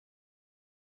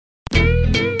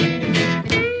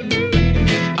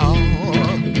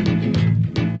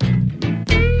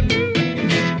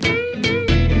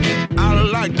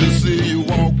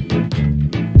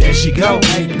she go.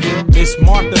 Hey, girl, Miss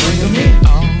Martha, bring 'em in.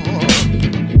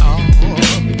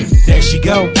 There she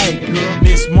go. Hey, girl,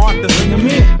 Miss Martha, bring 'em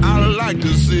in. I'd like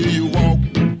to see you walk.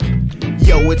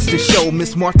 Yo, it's the show.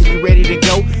 Miss Martha, you ready to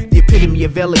go? The epitome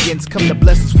of elegance, come to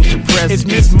bless us with your presence. It's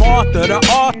Miss Martha, the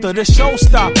author, the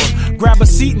showstopper. Grab a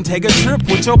seat and take a trip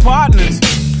with your partners.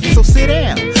 So sit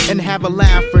down and have a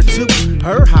laugh or two.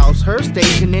 Her house, her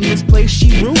stage, and in this place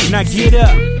she rules. Now get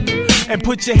up and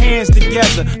put your hands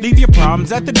together. Leave your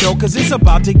problems at the door, cause it's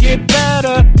about to get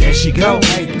better. There she go.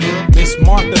 Hey, girl, Miss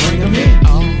Martha, bring 'em in.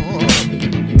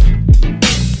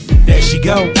 There she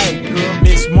go. Hey, girl,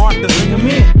 Miss Martha, bring 'em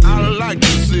in. I'd like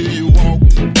to see you walk.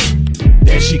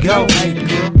 There she go. Hey,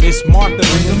 girl, Miss Martha,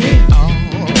 bring 'em in.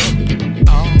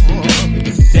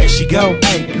 There she go.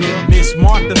 Hey, girl, Miss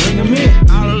Martha, bring 'em in.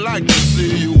 I'd like to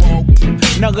see you walk.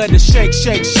 Now let her shake,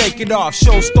 shake, shake it off.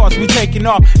 Show starts, we taking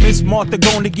off. Miss Martha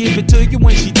gonna give it to you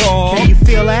when she talks. Can you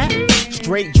feel that?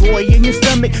 Straight joy in your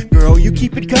stomach. Girl, you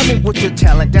keep it coming with your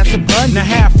talent, that's abundant. Now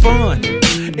have fun.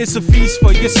 It's a feast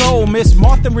for your soul. Miss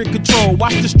Martha in control.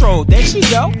 Watch the stroll. There she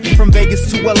go. From Vegas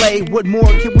to LA, what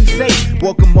more can we say?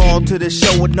 Welcome all to the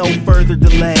show with no further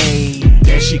delay.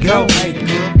 There she go. Hey,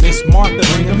 girl, Miss Martha,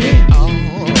 bring 'em in.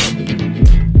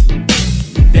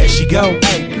 There she go.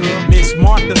 Hey, girl, Miss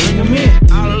Martha, bring 'em in.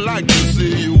 I'd like to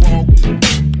see you walk.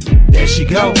 There she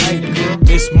go. Hey, girl,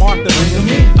 Miss Martha, bring 'em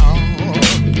in.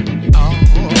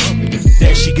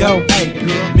 There she go. Hey,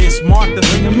 girl, Miss Martha,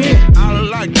 bring 'em in. I'd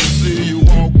like to see you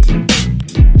walk.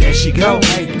 There she go.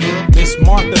 Hey, girl, Miss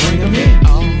Martha, bring 'em in.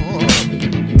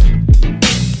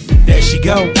 There she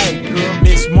go. Hey, girl,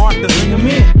 Miss Martha, bring 'em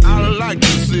in. I'd like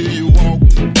to see you walk.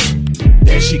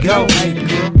 There she go. Hey,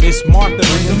 girl, Miss Martha,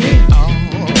 bring 'em in.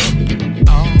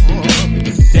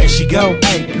 There she go.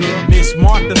 Hey, girl, Miss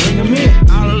Martha, bring 'em in.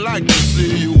 I'd like to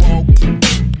see you walk.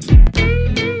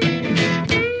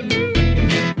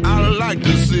 I'd like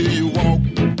to see you walk.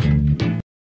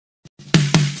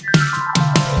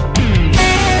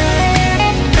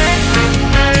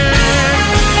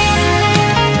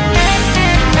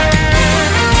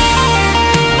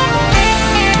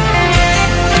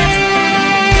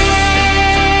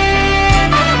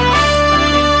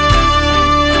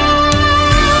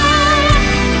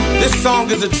 This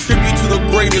song is a tribute to the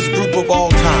greatest group of all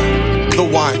time, the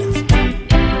Whiners.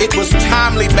 It was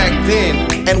timely back then,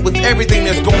 and with everything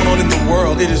that's going on in the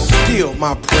world, it is still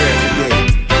my prayer today.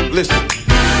 Listen.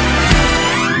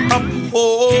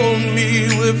 Uphold me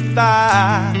with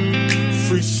thy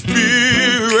free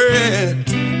spirit.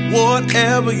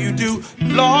 Whatever you do,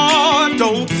 Lord,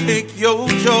 don't take your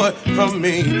joy from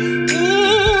me.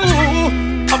 Ooh,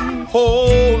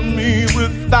 uphold me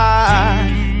with thy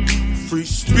free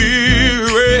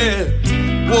spirit.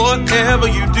 Whatever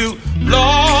you do,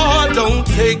 Lord, don't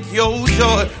take your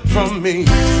joy from me.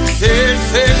 Say,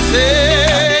 say,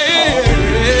 say,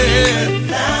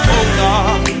 oh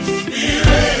God,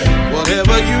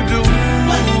 whatever you do,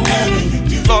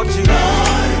 Lord,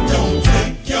 don't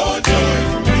take your joy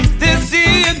from me. This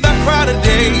is the cry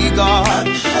today, God.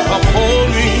 Uphold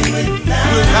me with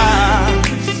thy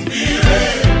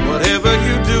spirit. Whatever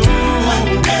you do,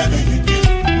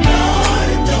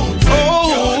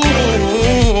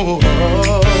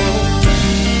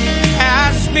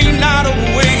 me not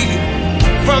away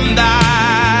from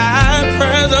thy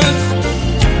presence.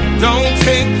 Don't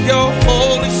take your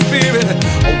Holy Spirit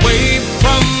away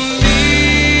from me.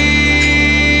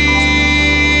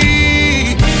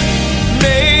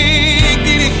 Make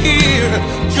it here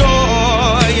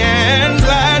joy and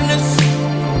gladness.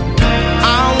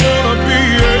 I wanna be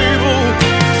able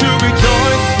to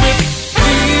rejoice with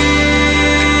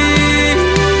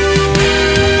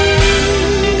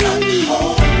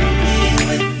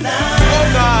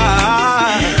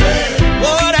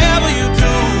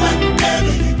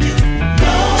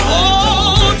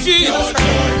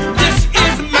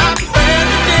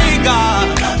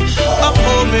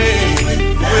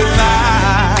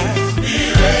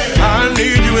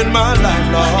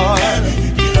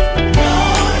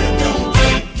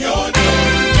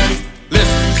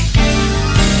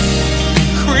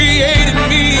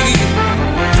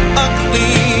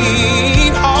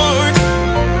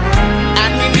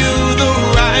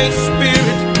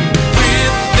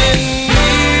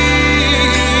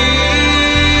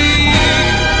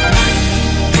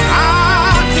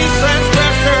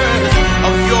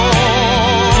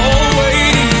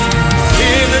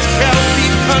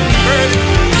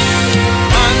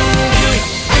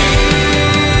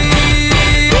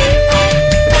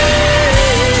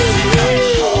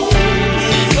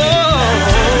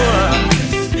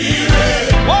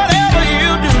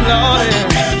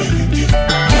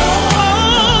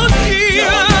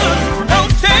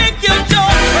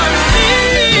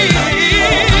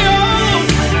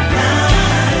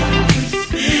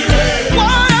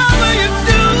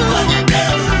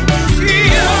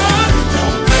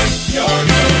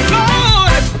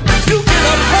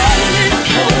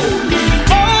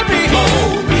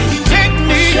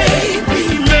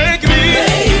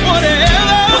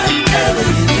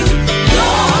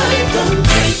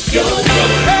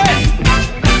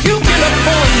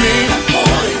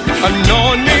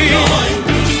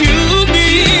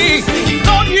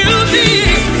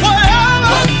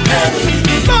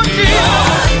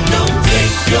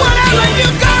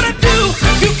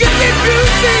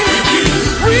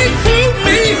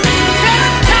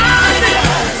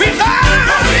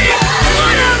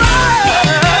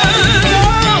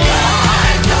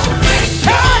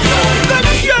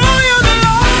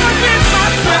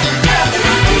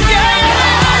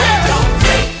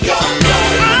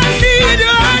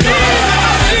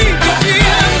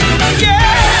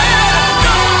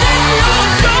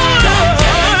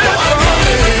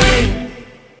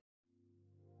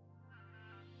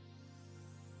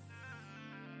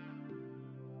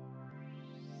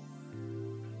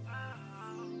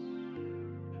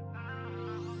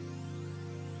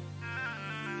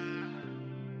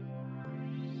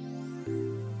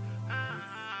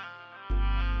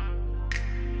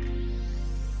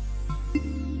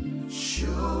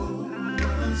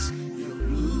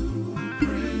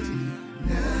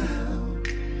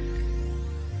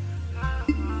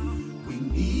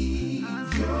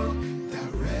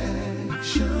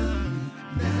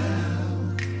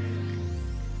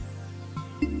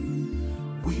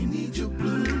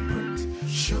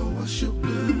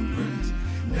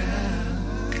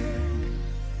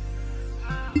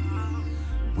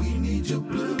We need your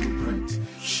blueprint.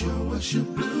 Show us your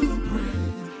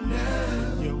blueprint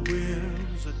now. Your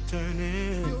wheels are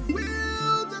turning. Your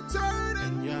wheels are turning.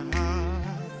 And your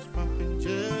heart is pumping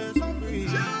just free.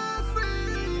 Just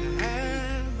free. You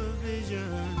have a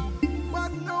vision.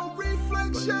 But no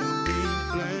reflection.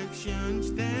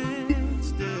 Stand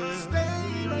still.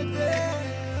 Stay right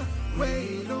there.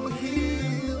 Wait on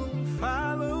him.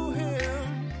 Follow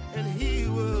him, and he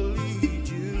will lead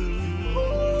you.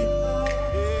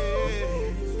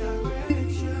 His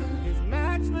direction, his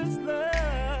matchless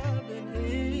love, and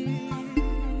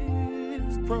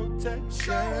his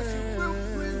protection.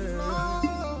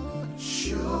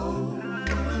 Show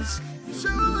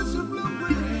us your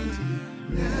blueprint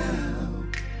now.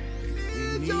 We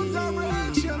need your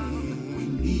direction. We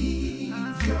need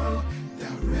your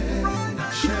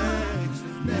direction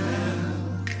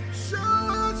now. Show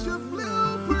us your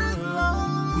blueprint,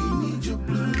 Lord. We need your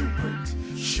blueprint.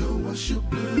 Show us your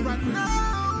blueprint right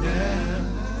now.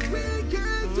 We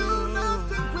can't do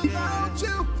nothing without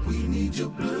you. We need your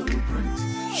blueprint.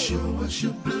 Show us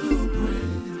your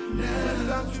blueprint now.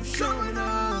 Without you showing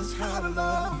us how to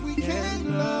love, we can't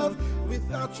love.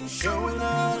 Without you showing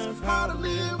us how to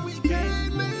live, we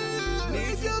can't live.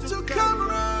 Need you to cover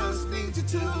us, need you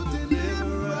to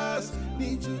deliver us,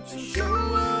 need you to show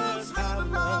us how to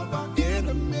love our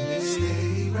enemies.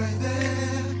 Stay right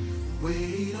there,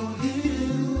 wait on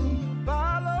him.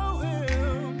 Follow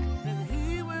him, and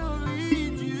he will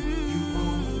lead you. You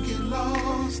won't get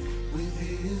lost with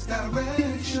his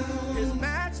direction. His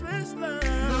matchless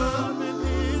love and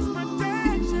his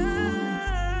protection.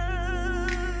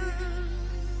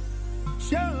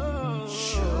 Show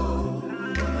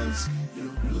us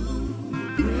your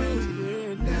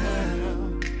blueprint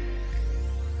now.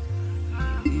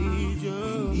 We need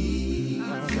your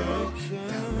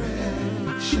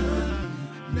direction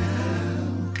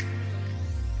now.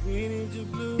 We need your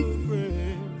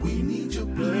blueprint. We need your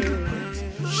blueprint.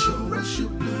 Show us your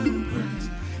blueprint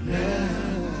now.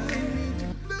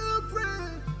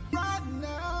 Blueprint right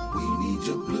now. We need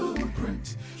your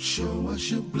blueprint. Show us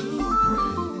your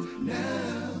blueprint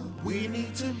now. We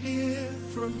need to hear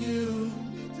from you.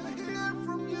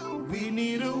 We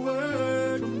need a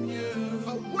word from you.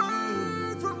 A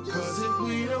word from you. 'Cause if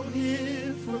we don't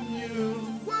hear from you,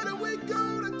 what are we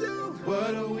gonna do?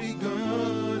 What are we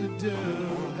gonna do?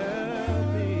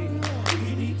 Help me.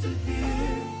 We need to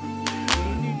hear.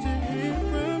 We need to hear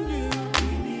from you. We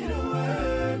need a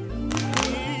word.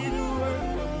 We need a word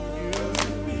from you. 'Cause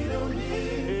if we don't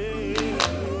hear,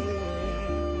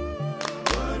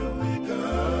 what are we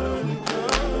gonna do?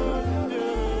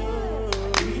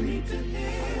 We need to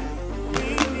hear. We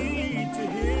need to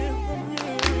hear from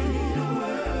you. We need a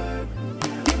word.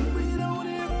 We don't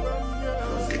hear from you.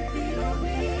 'Cause if we don't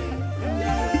hear,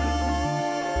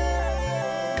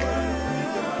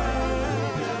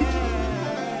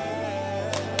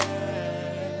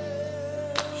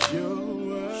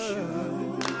 Show us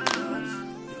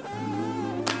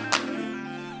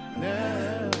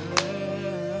now.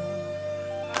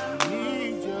 We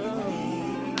need your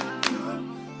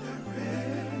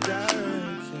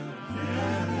direction.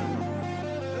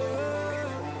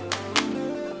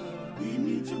 we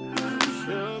need your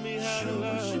Show me how to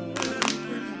love.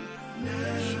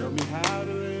 Show me how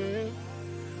to live.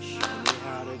 Show me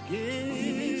how to give.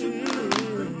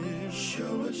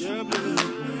 show us Your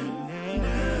blueprint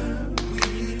now. we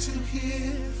need to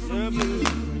hear Your from you.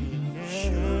 blueprint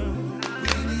now.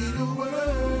 We need a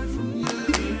word from you.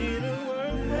 We need a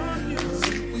word from you. 'Cause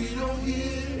if we don't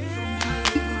hear from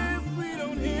If we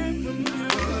don't hear from you,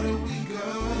 what are we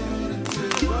gonna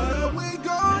do? What are we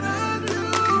gonna do? We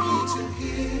need to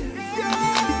hear from you.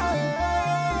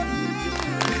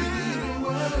 We need a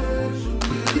word from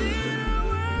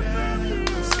you.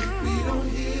 'Cause if we don't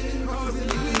hear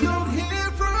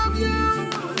from you,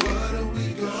 what are we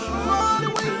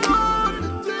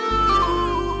gonna do?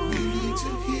 We need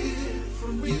to hear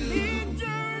from you.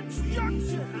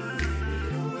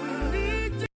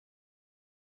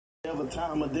 Whatever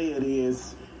time of day it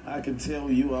is, I can tell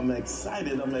you I'm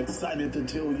excited. I'm excited to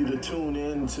tell you to tune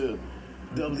in to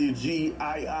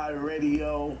WGII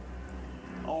Radio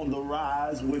on the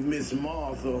Rise with Miss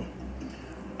Martha.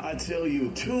 I tell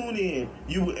you, tune in.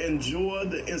 You will enjoy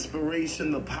the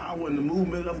inspiration, the power, and the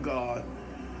movement of God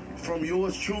from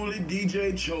yours truly,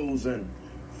 DJ Chosen,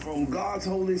 from God's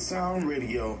Holy Sound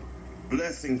Radio.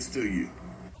 Blessings to you.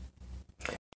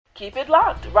 Keep it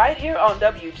locked right here on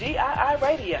WGII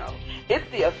Radio. It's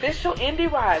the official indie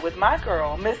ride with my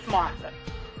girl, Miss Martha.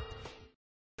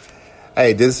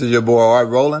 Hey, this is your boy Art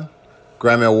Rowland,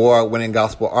 Grammy Award-winning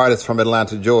gospel artist from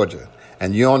Atlanta, Georgia.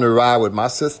 And you're on the ride with my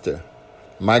sister,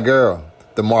 my girl,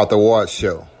 the The Martha Ward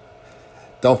Show.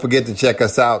 Don't forget to check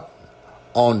us out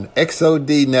on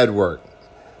XOD Network,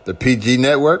 the PG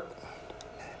Network,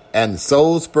 and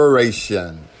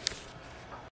Soulspiration.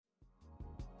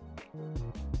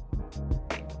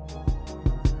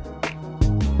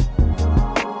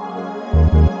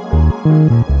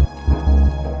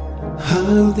 I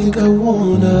don't think I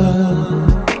wanna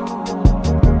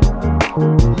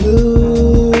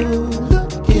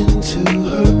look into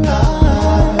her eyes.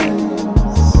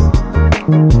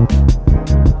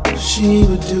 She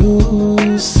would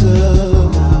do so,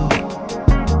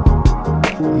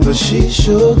 but she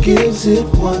sure gives it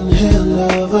one hell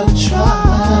of a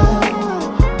try.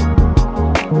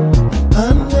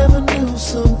 I never knew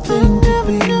something could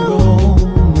be wrong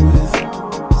with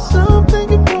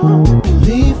something wrong.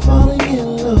 Me falling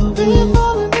in love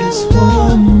with this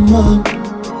woman.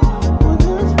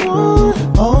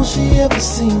 All she ever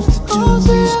seems to do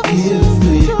is give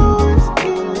me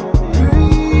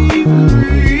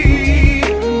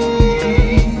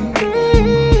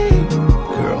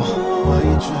girl, why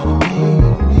you trying to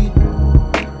make me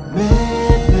man?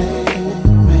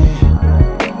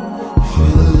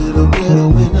 Feel a little better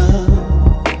when I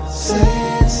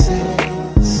say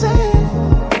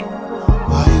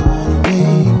why you wanna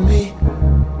make me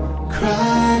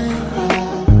cry.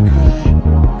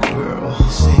 Girl,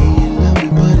 say you love me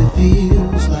but it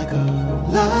feels like a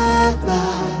lie.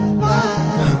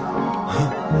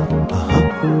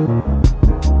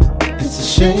 It's a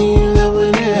shame that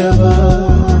whenever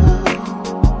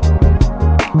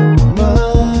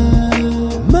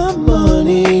my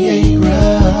money ain't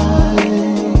right,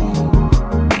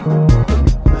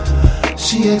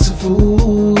 she acts a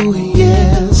fool,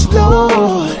 yes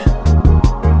Lord.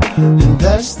 And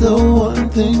that's the one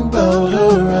thing about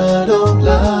her I don't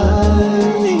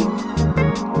like.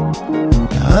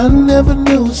 I never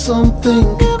knew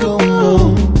something could go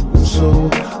wrong so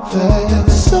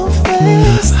fast, so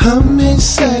fast. I made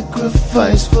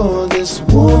sacrifice for this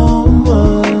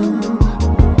woman,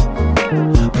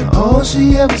 but all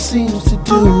she ever seems to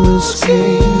do is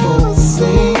scream over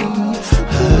me.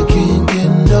 I can't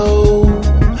get no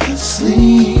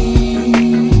sleep.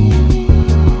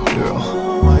 Girl,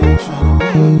 why you trying to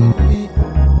make me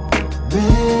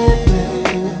bad?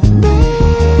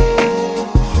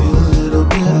 Feel a little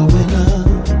better when I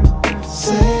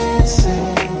say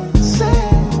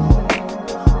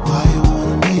why you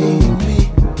wanna make me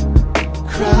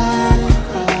cry.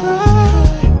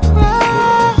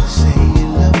 Say you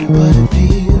love me but it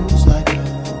feels like a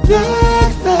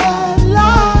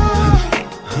lie.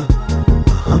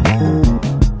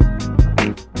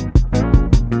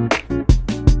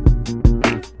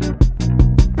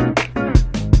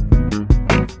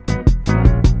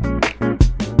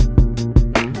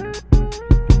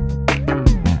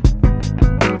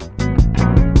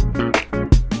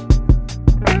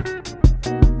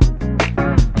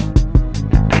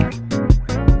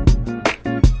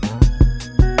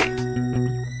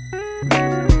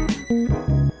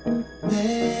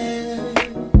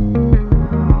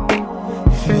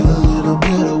 Feel a little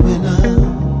better when I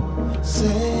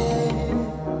say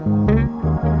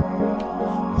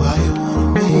why you wanna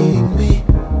make me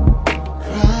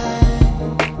cry.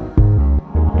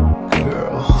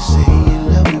 Girl, you say you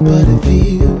love me but it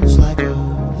feels like a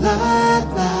lie.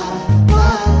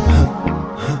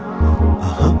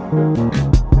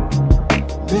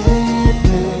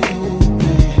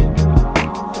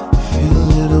 Feel a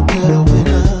little better when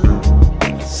I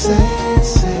say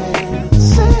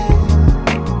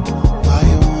why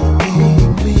you wanna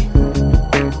make me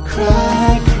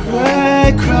cry.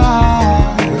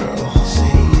 Girl,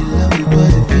 say you love me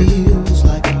but it feels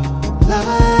like a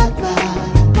lie.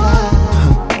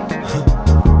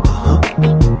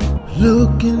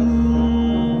 Look in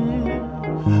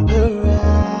her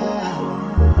eyes.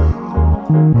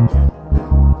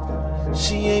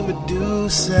 She ain't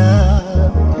Medusa,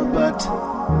 but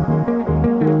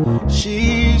she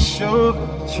sure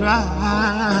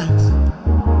tries.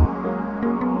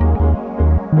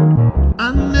 I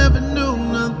never knew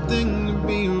nothing to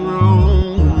be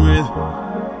wrong with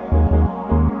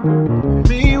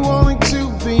me wanting to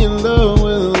be in love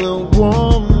with a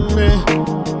woman.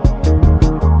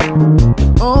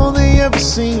 All they ever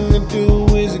seem to do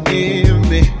is give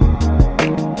me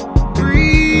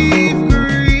grief.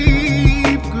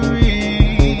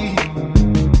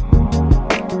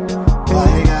 Why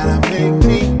you gotta make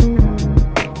me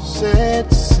sad?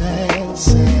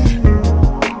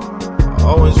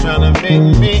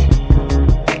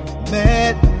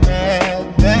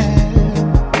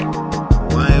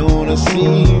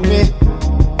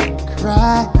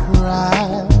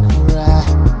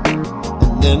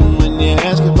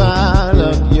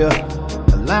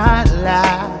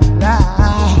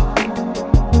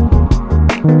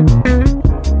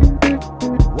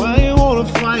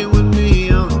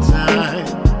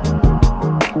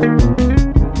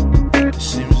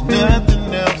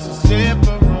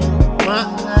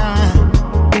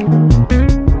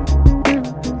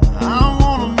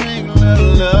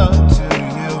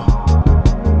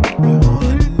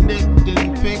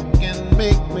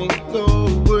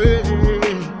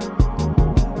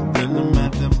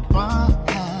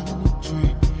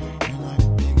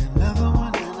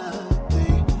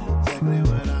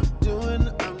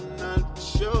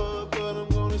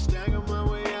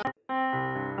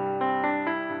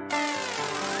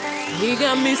 He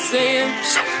got me saying,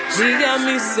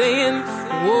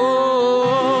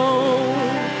 whoa.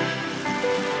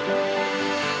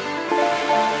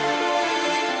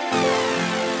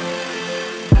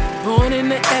 Born in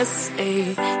the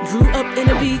SA, grew up in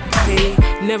a BK.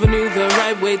 Never knew the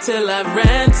right way till I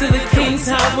ran to the King's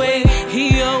Highway.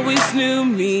 He always knew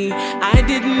me, I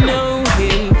didn't know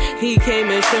him. He came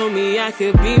and showed me I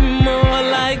could be more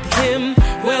like him.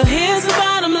 Well, here's the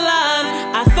bottom line,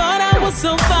 I thought I was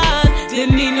so fine.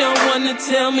 Didn't need no one to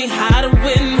tell me how to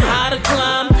win, how to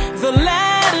climb the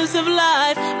ladders of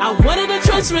life. I wanted to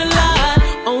trust, rely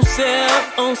on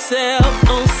self, on self,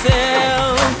 on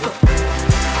self.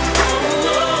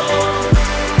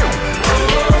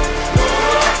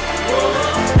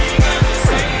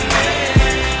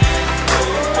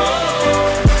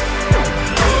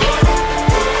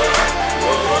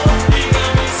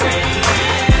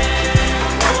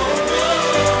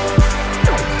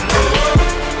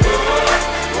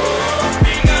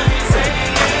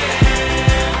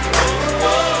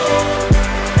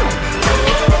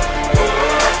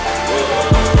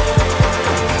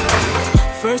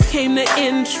 Came the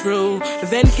intro,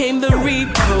 then came the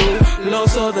repo.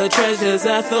 Lost all the treasures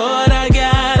I thought I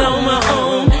got on my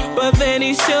own. But then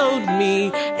he showed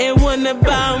me it wasn't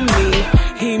about me.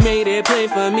 He made it plain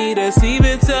for me to see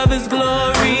bits of his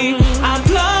glory. I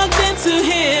plugged into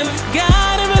him,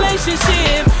 got a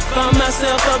relationship. Found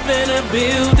myself up in a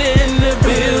building,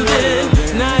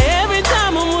 Now every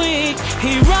time I'm weak,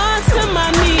 he runs to my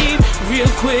knee.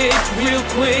 Real quick, real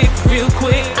quick, real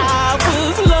quick. I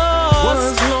was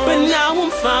lost, but now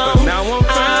I'm found. I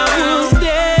was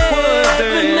dead,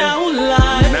 but now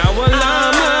alive.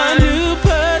 I'm a new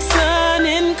person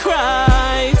in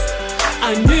Christ.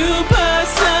 A new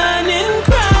person in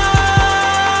Christ.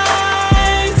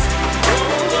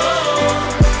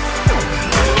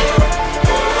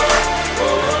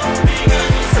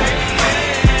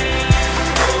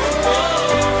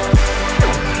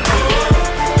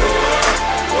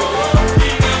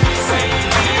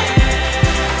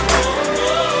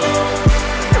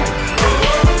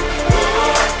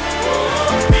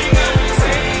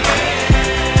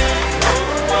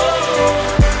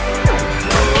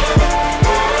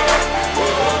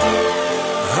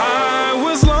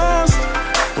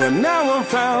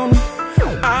 Found.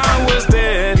 I was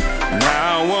dead,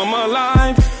 now I'm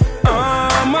alive.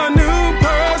 I'm a new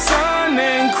person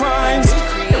in Christ.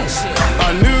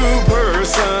 A new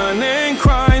person in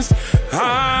Christ.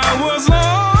 I was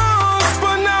lost,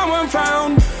 but now I'm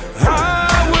found.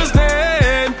 I was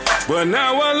dead, but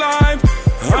now alive.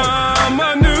 I'm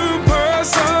a new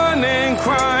person in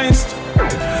Christ.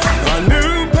 A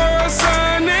new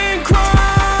person in Christ.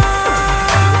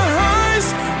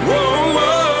 Whoa,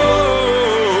 whoa.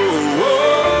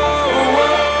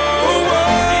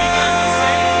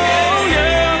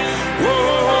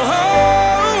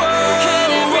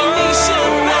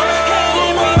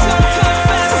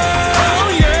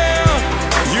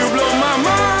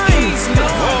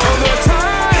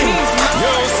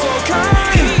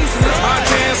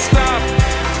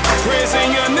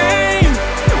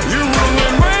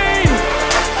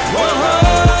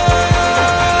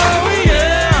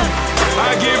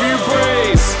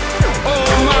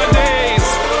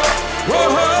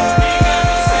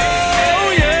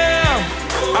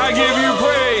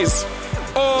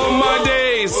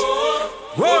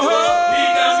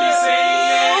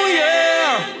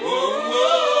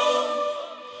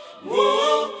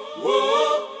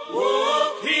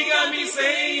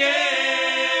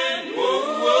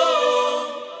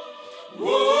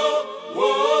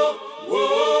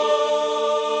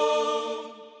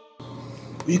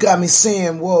 You got me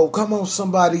saying, whoa. Come on,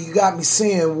 somebody. You got me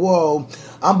saying, whoa.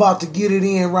 I'm about to get it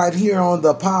in right here on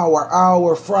the Power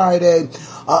Hour Friday.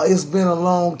 It's been a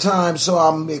long time, so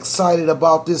I'm excited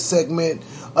about this segment.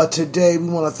 Today, we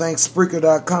want to thank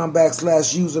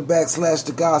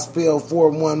Spreaker.com/user/the gospel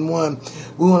 411.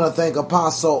 We want to thank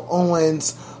Apostle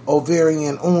Owens,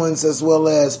 Ovarian Owens, as well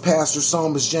as Pastor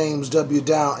Somas James W.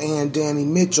 Dow and Danny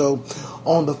Mitchell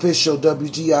on the official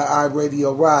WGII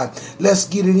radio ride. Let's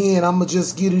get it in. I'm going to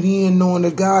just get it in knowing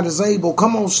that God is able,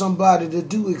 come on somebody, to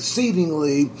do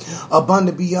exceedingly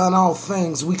abundant beyond all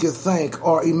things we could think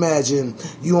or imagine.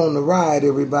 You on the ride,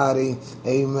 everybody.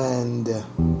 Amen.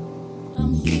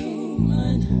 I'm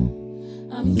human.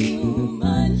 I'm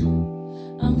human.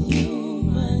 I'm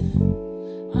human.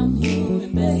 I'm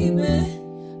human, baby.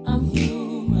 I'm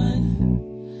human.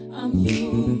 I'm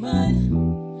human.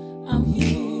 I'm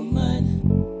human.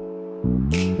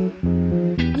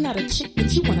 I'm not a chick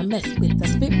that you wanna mess with. I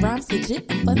spit rhymes legit.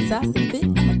 I'm fun size and fit.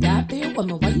 I'm a God-fearing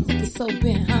woman. Why you looking so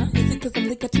bent, huh? Is it cause I'm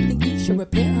looking at you think you should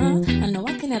repent, huh? I know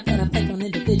I can have that effect.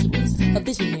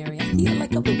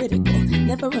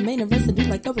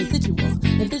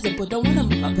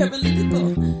 my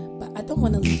paralegal. But I don't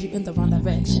wanna lead you in the wrong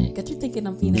direction. Got you thinking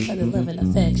I'm feeling for the love and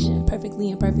affection.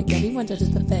 Perfectly imperfect, everyone judges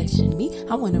perfection. Me,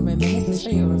 I wanna reminisce and show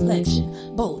your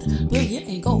reflection. Bold, brilliant,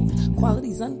 and gold.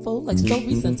 Qualities unfold like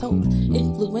stories untold.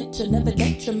 Influential, never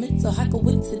detrimental. How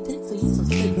coincidental, you so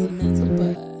sentimental,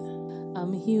 but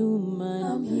I'm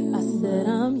human. I said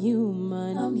I'm human.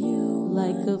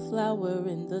 Like a flower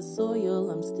in the soil,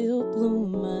 I'm still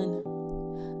blooming.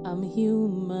 I'm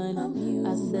human.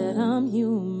 I said I'm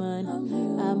human.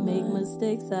 I make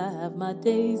mistakes, I have my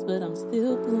days, but I'm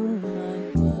still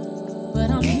blooming.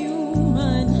 But I'm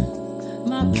human.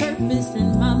 My purpose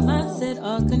and my mindset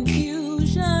are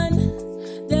confusion.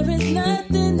 There is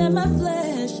nothing that my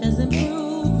flesh hasn't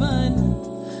proven.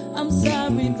 I'm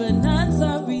sorry, but not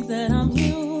sorry that I'm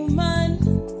human.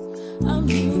 I'm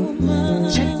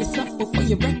human. Check yourself before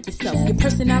you wreck yourself. Your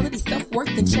personality,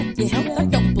 self-worth, and check your health. I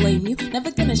don't blame you,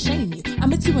 never gonna shame you.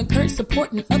 I'm here to encourage,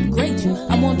 support, and upgrade you.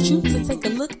 I want you to take a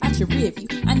look at your rear view.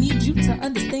 I need you to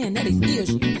understand that it feels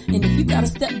you. And if you gotta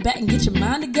step back and get your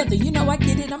mind together, you know I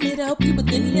get it. I'm here to help you with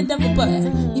any endeavor, but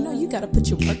you know you gotta put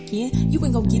your work in. You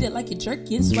ain't gonna get it like you're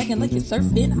jerking, swagging like you're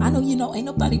surfing. I know you know ain't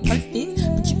nobody perfect,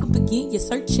 but you can begin your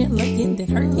searching, looking, then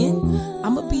hurting.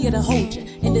 I'ma be here to hold you,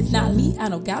 and if not me, I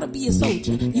don't gotta be a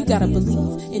soldier. You gotta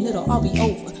believe, and it'll all be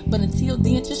over. But until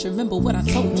then, just remember what I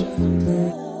told you.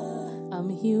 I'm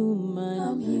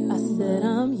human. I said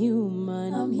I'm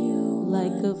human.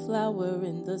 Like a flower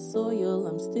in the soil,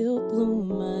 I'm still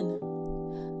blooming.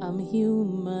 I'm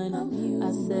human.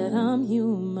 I said I'm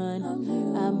human.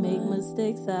 I make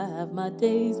mistakes, I have my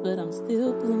days, but I'm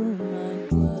still blooming.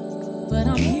 But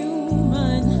I'm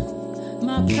human.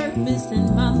 My purpose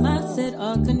and my mindset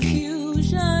are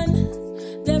confusion.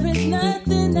 There is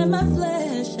nothing that my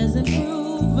flesh hasn't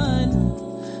proven.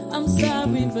 I'm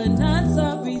sorry, but not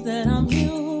sorry that I'm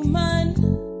human.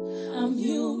 I'm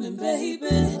human,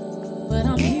 baby, but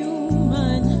I'm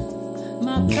human.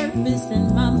 My purpose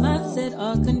and my mindset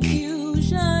are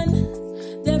confusion.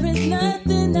 There is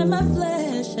nothing that my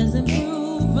flesh hasn't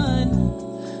proven.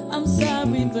 I'm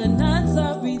sorry, but not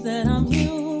sorry that I'm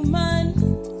human.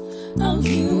 I'm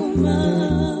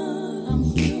human. I'm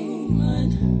human.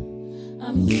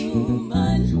 I'm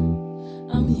human.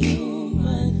 I'm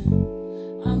human.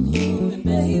 I'm human,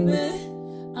 baby.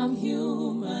 I'm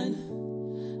human.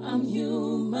 I'm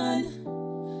human.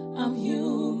 I'm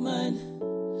human.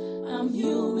 I'm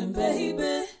human,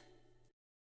 baby.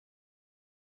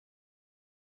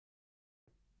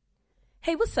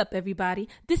 Hey, what's up, everybody?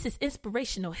 This is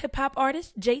inspirational hip-hop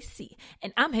artist JC,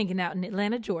 and I'm hanging out in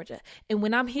Atlanta, Georgia. And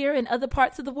when I'm here in other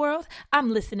parts of the world,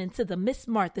 I'm listening to the Miss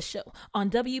Martha Show on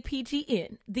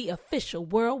WPGN, the official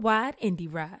worldwide indie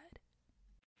ride.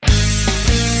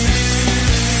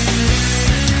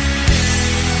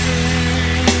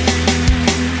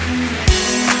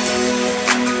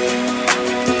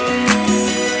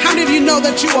 How many of you know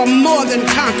that you are more than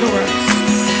conquerors?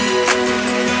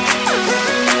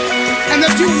 And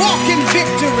that you walk in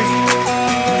victory?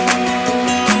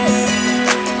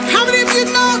 How many of you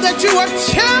know that you are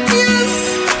champions?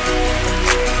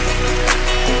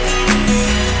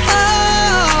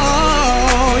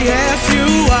 Oh, yes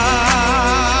you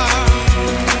are.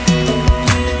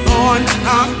 Born to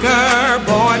conquer,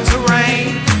 born to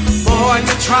reign, born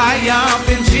to triumph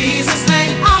in Jesus'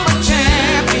 name. I'm a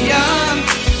champion.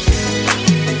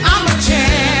 I'm a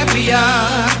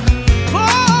champion.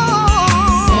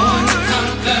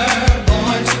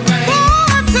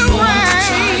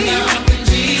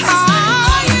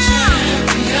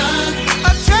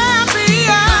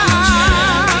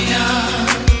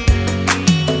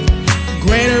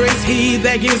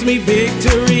 That gives me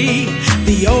victory.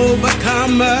 The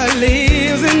overcomer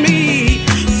lives in me.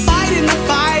 Fighting the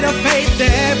fight of faith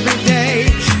every day.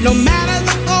 No matter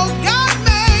the foe, God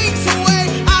makes a way.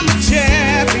 I'm a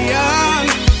champion.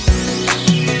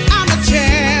 I'm a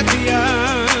champion.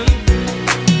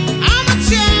 I'm a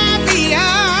champion.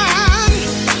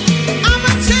 I'm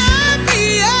a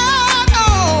champion.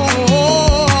 Oh,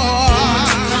 born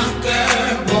to conquer,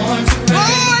 born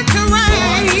to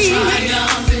reign.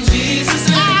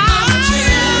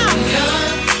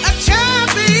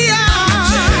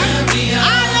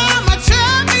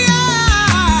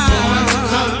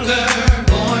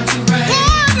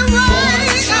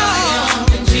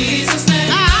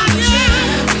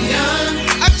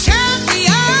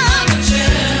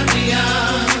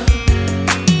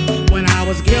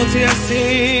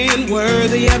 Sin,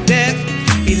 worthy of death,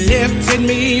 he lifted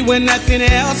me when nothing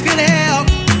else could help.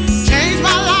 Changed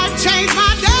my life, changed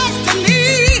my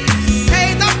destiny.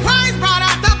 Paid the price, brought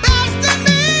out the best in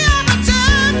me. I'm a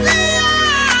champion.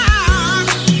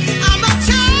 I'm a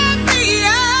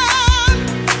champion.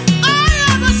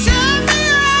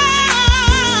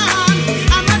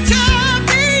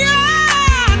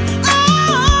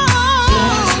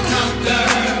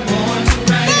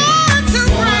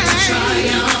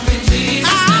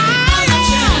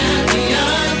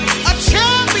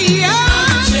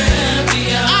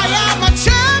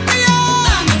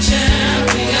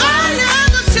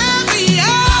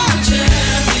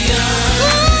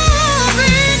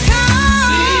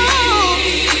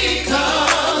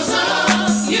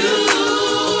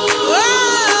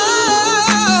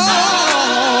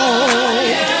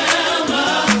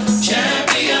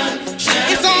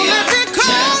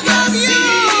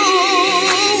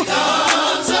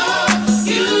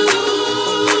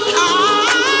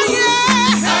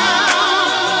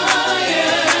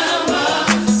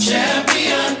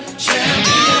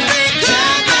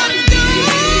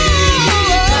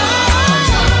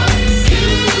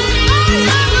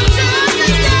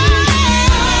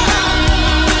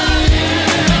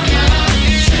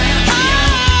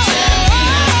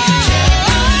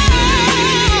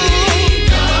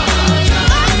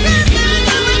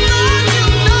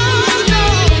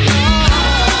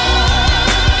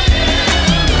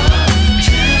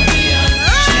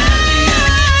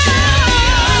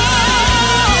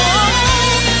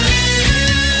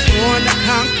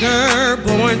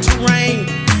 born to reign,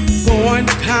 born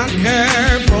to conquer,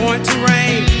 born to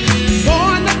reign,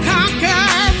 born to conquer,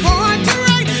 born to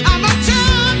reign. I'm a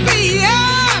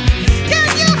champion. Can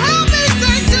you help me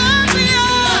say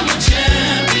champion? I'm a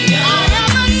champion. I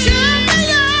am a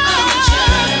champion. I'm a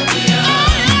champion.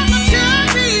 I am a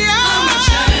champion. I'm a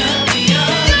champion.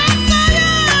 Yes, I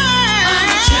am. I'm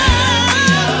a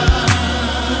champion.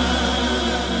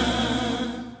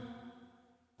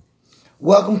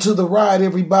 Welcome to the ride,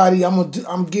 everybody. I'm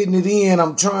getting it in.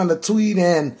 I'm trying to tweet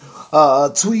and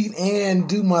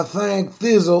do my thing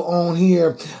Thizzle on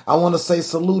here. I want to say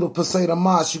salute to Paseda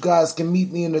Mosh. You guys can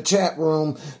meet me in the chat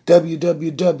room,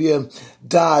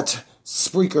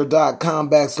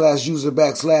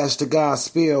 www.spreaker.com/user/the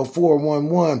gospel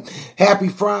 411. Happy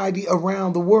Friday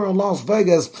around the world. Las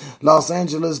Vegas, Los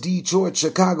Angeles, Detroit,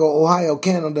 Chicago, Ohio,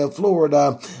 Canada,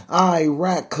 Florida,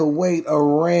 Iraq, Kuwait,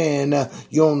 Iran.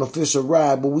 You're on the official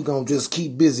ride, but we're going to just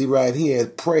keep busy right here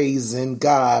praising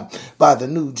God by the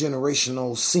new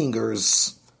generational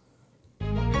singers.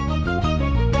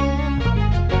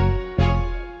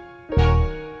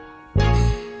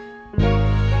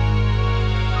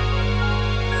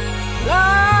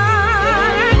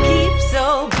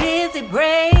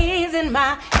 Praising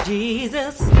my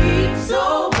Jesus. Keep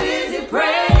so busy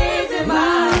praising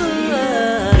my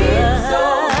Jesus. Keep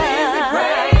so busy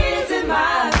praising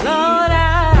my Jesus. Lord,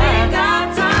 I ain't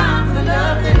got time for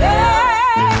nothing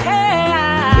else.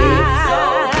 Keep so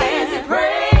busy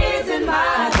praising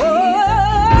my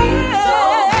Jesus. Keep so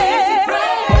busy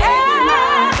praising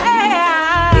my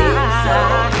Jesus. Keep so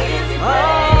busy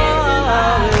praising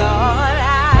my Lord,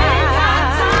 I ain't got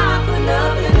time for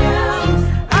nothing else.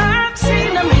 I've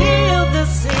seen them heal the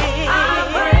sick.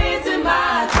 I'm praising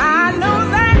my Jesus. I know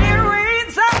that it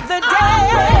reads of the dead. I'm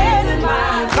praising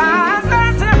my Jesus. Five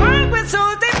nights and hungry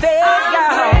souls they fed.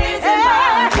 I'm praising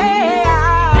my Jesus.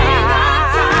 Ain't got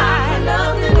time for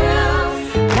nothing else.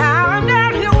 Now I'm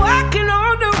down here walking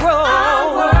on the road.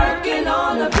 I'm working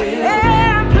on the bill.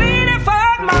 Yeah, I'm pleading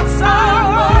for my soul.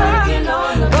 I'm working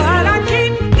on the bill. But I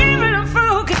keep giving them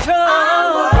full control.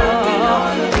 I'm working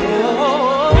on the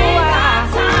bill. Ain't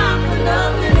got time for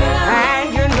nothing else. And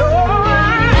you know I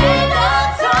ain't got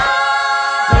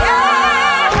time.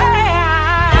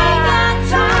 Ain't got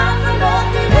time for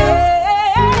nothing else.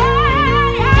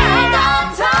 Ain't got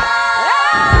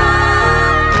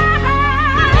time.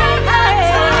 Ain't got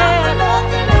time for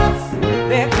nothing else.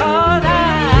 Because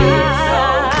keep so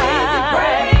busy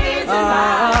praising my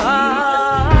Jesus.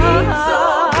 Keep so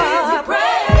busy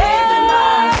praising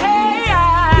my Jesus.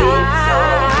 Keep so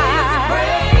busy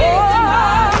praising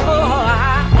my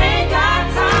Jesus. Ain't got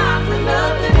time for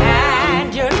nothing else. And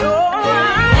you know I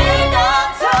ain't got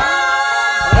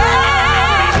time.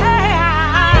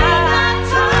 Ain't got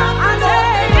time for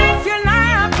nothing else. If you're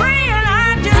not praying, I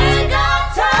just ain't got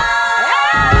time.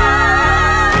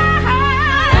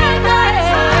 Ain't got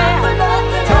time for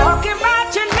nothing else. Talking about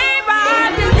your neighbor, I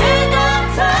just ain't got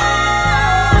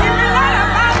time. If you lie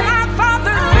about my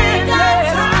father's business, ain't got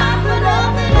time for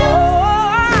nothing else. Oh, I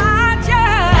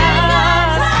just ain't got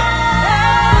time.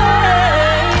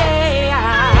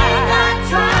 Ain't got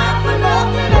time for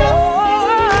nothing else.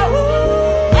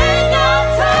 Ain't got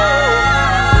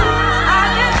time. I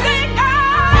just ain't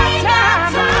got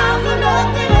time for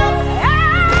nothing else.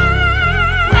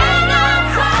 Ain't got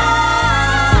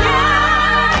time.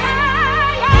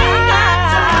 Ain't got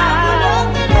time for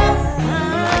nothing else.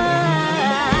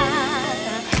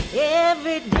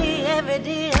 Every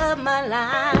day of my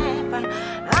life,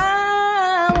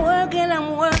 I'm working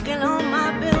on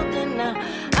my building.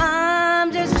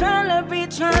 I'm just trying to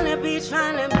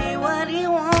be what he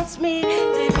wants me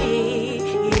to be.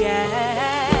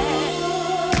 Yeah.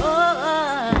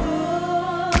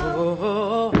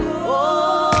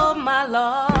 Oh, my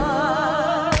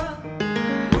Lord.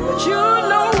 But you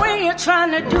know when you're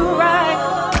trying to do right,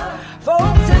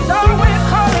 folks is always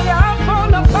calling you up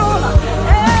on the phone.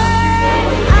 Hey,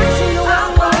 asking you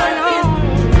what's going on.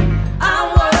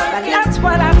 But that's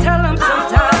what I tell them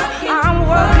sometimes. I'm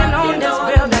working on this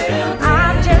building.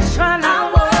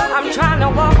 I'm trying to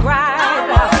walk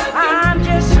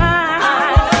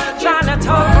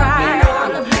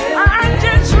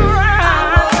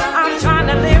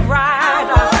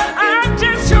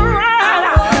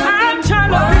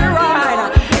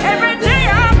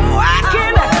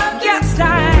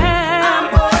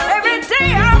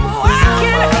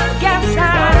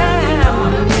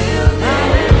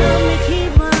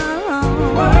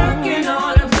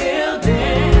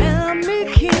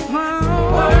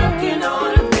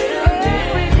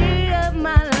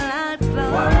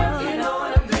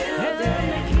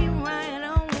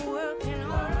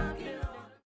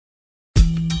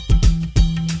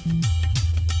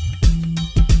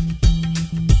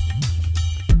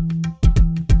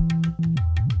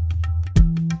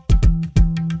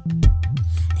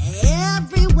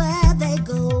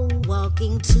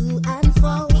and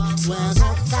fro,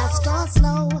 whether fast or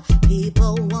slow,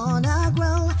 people wanna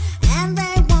grow and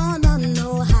they wanna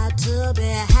know how to be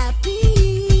happy.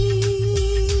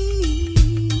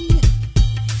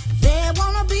 They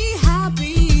wanna be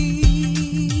happy.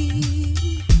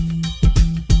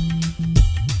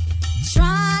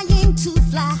 Trying to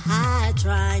fly high,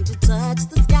 trying to touch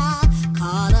the sky,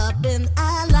 caught up in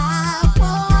a life,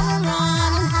 wanna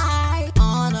run high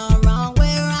on a wrong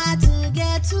way ride to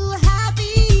get too happy.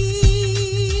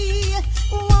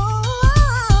 Whoa,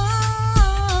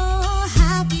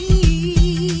 happy.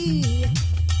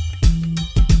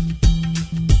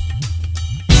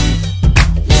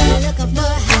 You're looking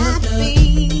for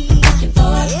happy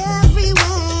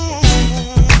everywhere.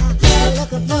 You're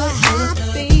looking for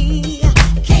happy,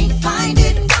 can't find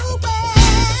it nowhere.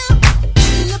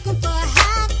 Looking for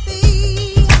happy,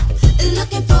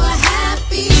 looking for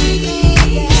happy.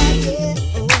 Yeah, yeah,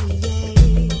 oh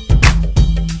yeah.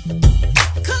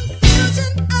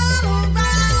 Confusion all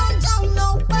around, don't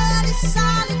know what is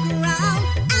solid ground,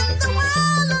 and the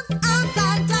world looks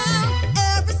upside down.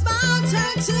 Every smile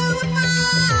turns to a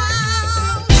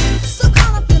frown. So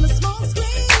caught up in a small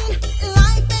screen,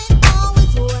 life ain't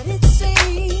always what it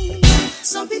seems.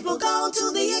 Some people go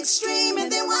to the extreme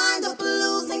and they wind up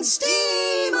losing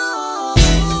steam. Oh,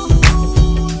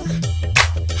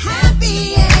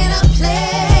 happy ain't a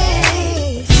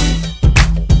place.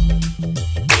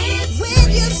 It's when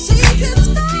you seek His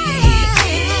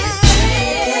face.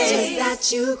 Pleasures that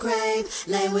you crave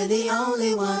lay with the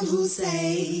only one who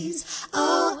saves.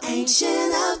 Oh,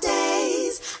 ancient of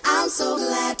days, I'm so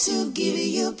glad to give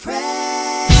you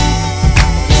praise.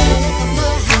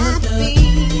 Happy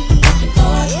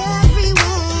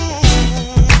everywhere.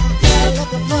 You're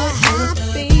looking for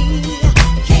happy,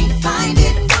 can't find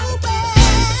it nowhere.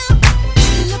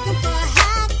 Looking for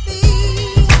happy,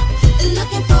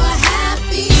 looking for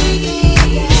happy. Yeah,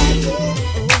 yeah, oh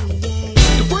yeah.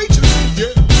 The preacher,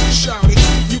 yeah, shout it.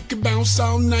 You can bounce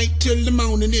all night till the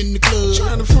morning in the club.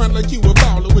 Trying to front like you a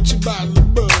baller with your bottle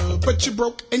of bug, but you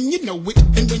broke and you know it.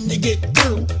 And when you get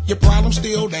through, your problem's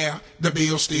still there, the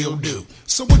bill still due.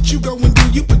 So what you go and do?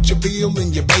 You put your bill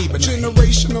in your baby name.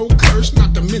 Generational curse,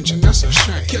 not to mention that's a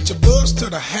shame. Catch a bus to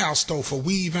the house store for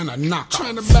weave and a knock.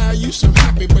 Trying to buy you some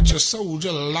happy, but your soul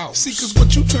just lost. See, cause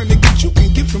what you trying to get, you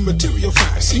can get from material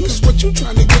facts. See, cause what you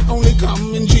trying to get only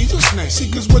come in Jesus' name.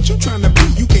 See, cause what you trying to be,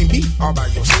 you can't be all by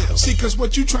yourself. See, cause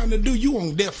what you trying to do, you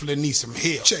won't definitely need some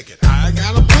help. Check it. I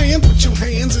got a plan, put your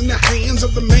hands in the hands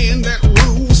of the man that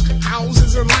rules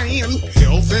houses and land.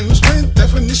 Health and strength,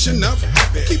 definition of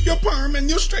happy. Keep your perm and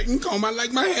your straight and comb. I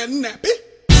like my head nappy.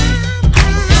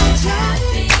 I'm so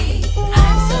happy,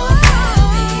 I'm so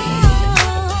happy,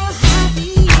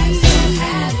 I'm so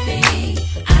happy,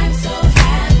 I'm so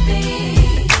happy.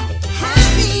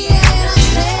 Happy in a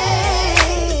place.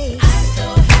 I'm so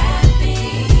happy.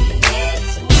 It's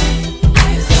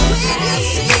when I'm so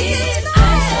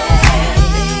happy.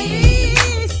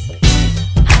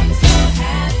 I'm so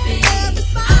happy.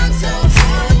 I'm so happy. I'm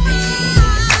so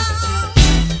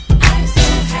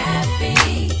happy.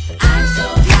 I'm so happy. I'm so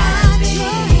happy.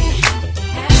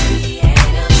 Happy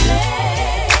ain't a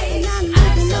place.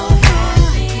 I'm so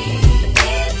happy.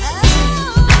 It's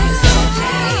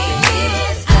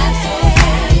I'm so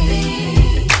happy.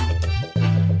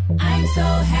 I'm so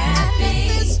happy.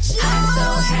 I'm so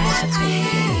happy.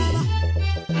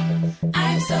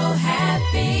 I'm so happy. I'm so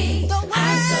happy.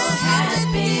 I'm so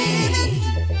happy.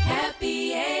 Happy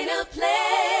ain't a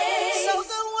place. So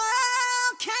the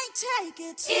world can't take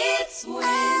it. It's when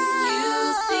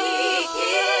you seek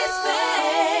His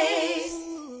face.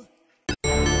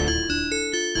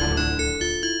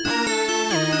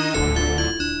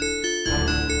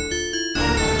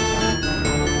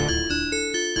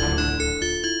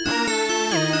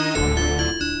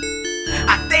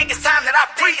 I think it's time that I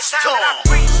preach to him.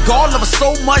 God loved us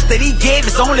so much that He gave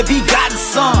His only begotten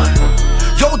Son.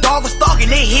 Your dog was stalking,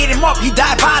 they hit him up, he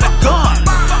died by the gun.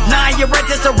 Now you're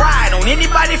ready to ride on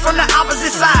anybody from the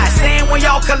opposite side, saying when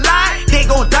y'all collide, they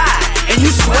gon' die, and you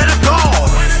swear to God.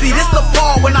 See, this the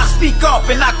part when I speak up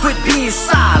and I quit being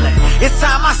silent. It's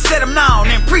time I set him down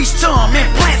and preach to him and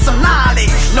plant some knowledge.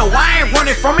 No, I ain't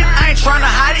running from it, I ain't trying to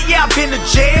hide it, yeah, I've been to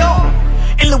jail.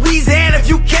 In Louisiana, if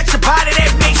you catch a body, that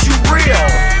makes you real.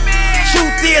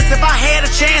 Truth is, if I had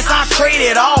a chance, I'd trade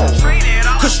it all.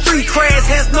 Cause street creds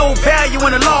has no value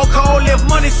in the law called. If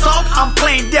money talk, I'm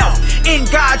playing deaf. In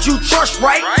God you trust,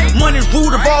 right? Money's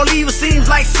root of all evil, seems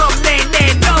like something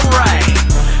ain't no right.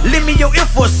 Let me me your ear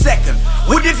for a second.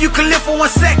 What if you could live for 1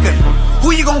 second?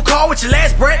 Who you gonna call with your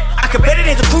last breath? I could bet it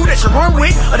ain't the crew that you run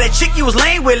with, or that chick you was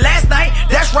laying with last night.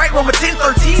 That's right, Romans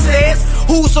 10:13 says,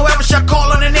 whosoever shall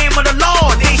call on the name of the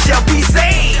Lord, they shall be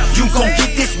saved. You gon'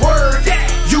 get this word.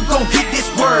 You gon' get this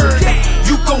word.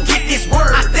 You gon' get this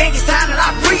word. I think it's time that I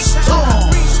preach to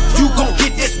 'em. You gon'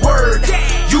 get this word.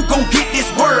 You gon' get this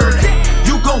word.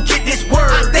 You gon' get this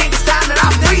word. I think it's time that I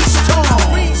preach to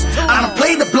 'em. I done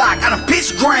played the block. I done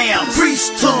pitched grams.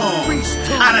 Preach to 'em.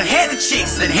 I done had the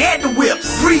chicks and had the whips.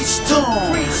 Preach to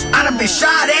 'em. I done been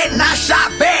shot at and I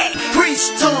shot back. Preach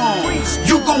to 'em.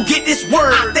 You gon' get this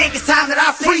word. I think it's time that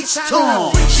I preach to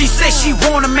 'em. She said she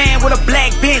want a man with a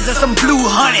black Benz and some blue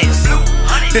honeys.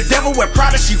 The devil wear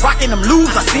Prada, she rockin' them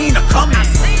lubes. I seen her coming.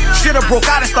 Shoulda broke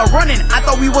out and start running. I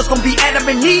thought we was gonna be Adam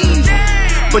and Eve,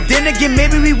 but then again,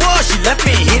 maybe we was. She left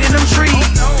me hidden them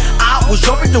trees. I was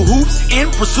jumping through hoops in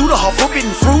pursuit of her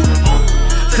forbidden fruit.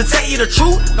 To tell you the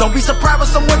truth, don't be surprised what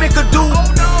some women could do.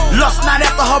 Lust not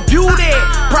after her beauty.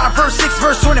 Proverbs 6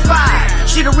 verse 25.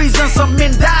 She the reason some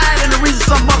men died and the reason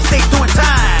some upstate doing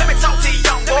time. Let me talk to you,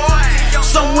 young boy.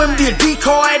 Some women be a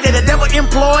decoy that the devil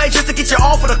employ just to get you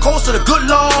off of the coast of the good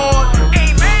Lord.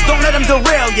 Don't let them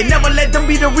derail you. Never let them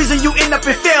be the reason you end up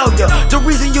in failure. The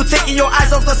reason you taking your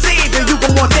eyes off the Savior. You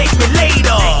gon' want to thank me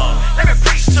later. Let me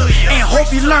preach to you. And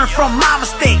hope you learn from my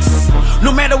mistakes.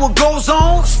 No matter what goes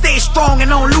on, stay strong and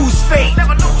don't lose faith.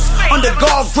 Under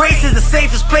God's grace is the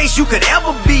safest place you could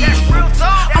ever be.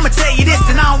 I'ma tell you this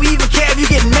and I don't even care if you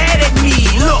get mad at me.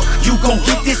 Look, you gon'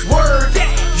 get this word.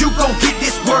 You gon' get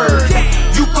this word.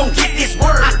 You gon' get this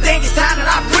word. I think it's time that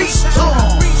I preach to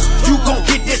 'em. You gon'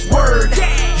 get this word.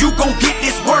 You gon' get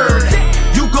this word.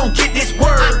 You gon' get this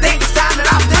word. I think it's time that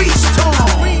I preach to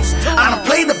 'em. I done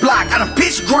played the block. I done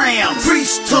pitched grams.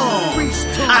 Preach to 'em.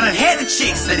 I done had the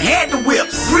chicks and had the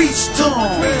whips. Preach to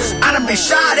 'em. I done been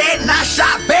shot at and I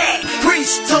shot back.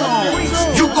 Preach to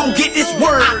 'em. You gon' get this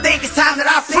word. I think it's time that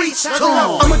I preach to 'em.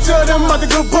 I'ma tell them about the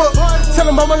good book. Tell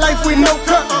them about my life with no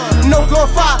cut. No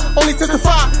glorify, only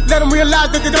testify. Let them realize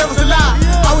that the devil's a lie.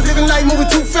 I was living life moving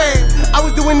too fast. I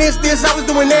was doing this, I was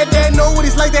doing that. Know what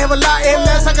it's like to have a lot and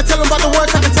less. I can tell them about the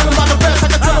works, I can tell them about the rest. I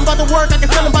can tell them about the work, I can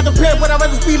tell them about the pen. What I'd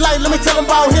rather be like, let me tell them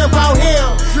about him, about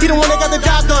him. He the one that got the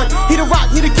job done. He the rock,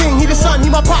 he the king, he the son, he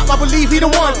my pop. I believe he the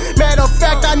one. Matter of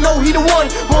fact, I know he the one.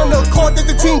 On the court that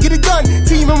the team get it done.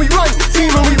 Team and we run,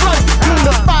 team and we run.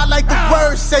 Unify like the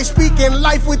word say, speaking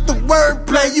life with the word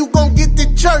play. You gon' get the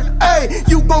church, ayy.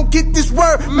 You gon' get this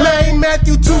word, man.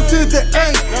 Matthew 2 to the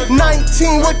 8,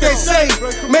 19, what they say.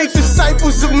 Make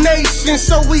disciples of nations,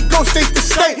 so we go state to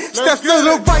state. Steps of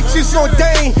the righteous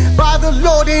ordained by the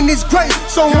Lord in His grace.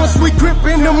 So once we grip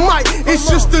in the mic, it's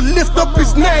just to lift up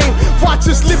His name. Watch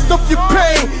us lift up your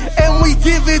pain, and we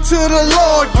give it to the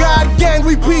Lord. God gang,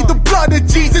 we plead the blood of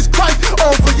Jesus Christ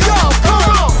over y'all.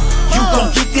 Come on. You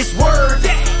gon' get this word.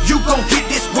 You gon' get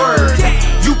this word.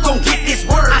 You gon' get this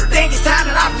word. I think it's time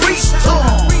that I preach to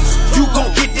 'em. You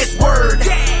gon' get this word.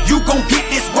 You gon' get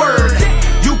this word.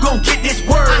 You gon' get this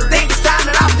word. I think it's time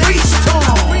that I preach to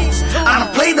 'em. I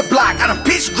done played the block. I done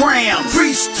pitched grams.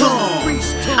 Preach to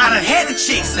 'em. I done had the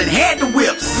chicks and had the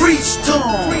whips. Preach to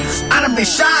 'em. I done been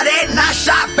shot at and I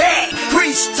shot back.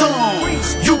 Preach to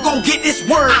 'em. You gon' get this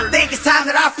word. I think it's time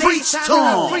that I preach to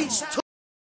 'em.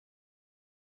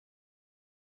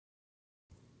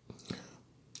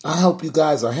 I hope you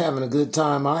guys are having a good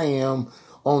time. I am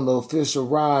on the official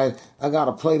ride. I got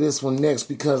to play this one next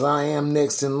because I am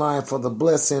next in line for the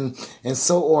blessing, and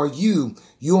so are you.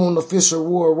 You on the official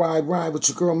war ride with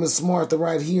your girl, Miss Martha,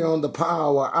 right here on the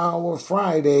Power Hour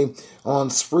Friday on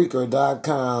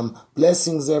Spreaker.com.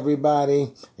 Blessings,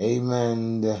 everybody.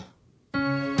 Amen.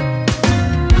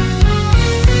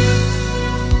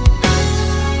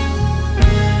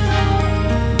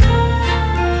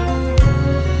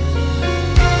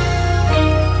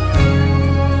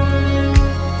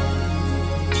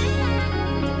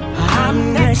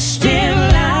 I'm next in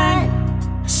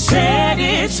line. Said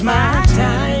it's my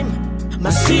time. My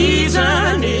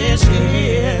season is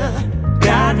here.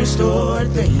 God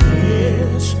restored the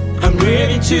years. I'm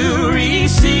ready to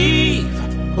receive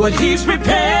what He's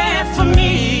prepared for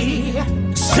me.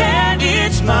 Said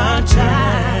it's my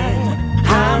time.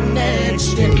 I'm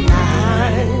next in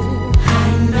line.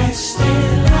 I'm next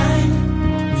in line.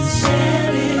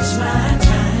 Said it's my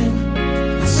time.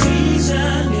 My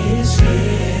season is here.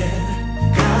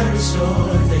 God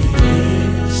restored the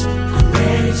years. I'm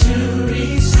ready to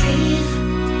receive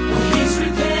what He's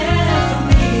prepared for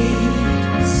me.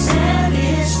 Said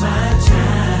it's my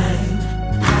time.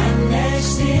 I'm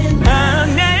next in line.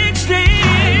 I'm next in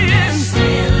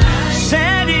line.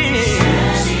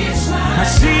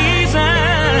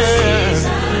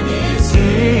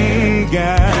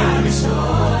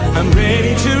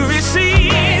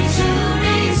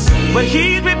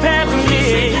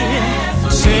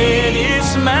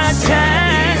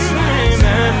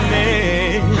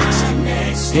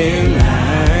 next in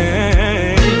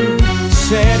line.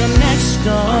 Said I'm next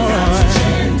door.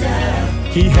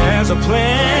 He has a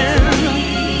plan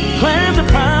to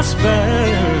prosper,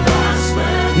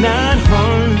 not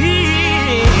harm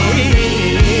me.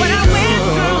 What I went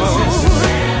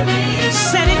through,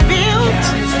 said it built,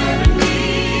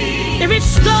 it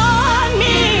restored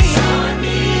me.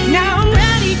 Now I'm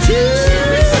ready to.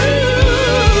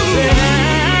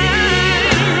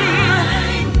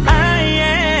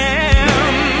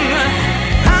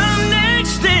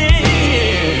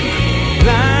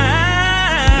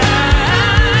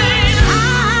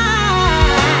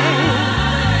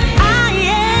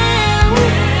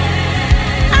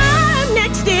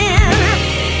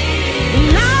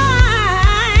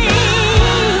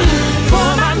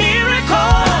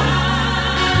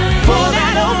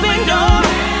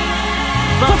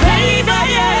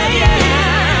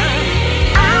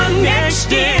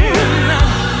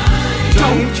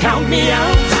 Count me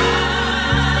out.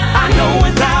 I know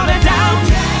without a doubt.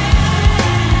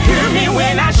 Hear me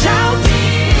when I shout.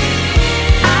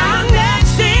 I'm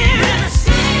next in.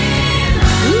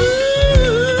 Ooh,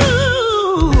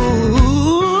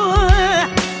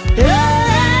 yeah,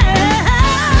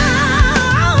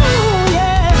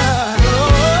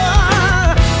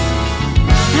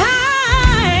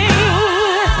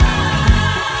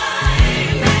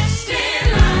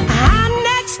 I'm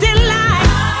next in line.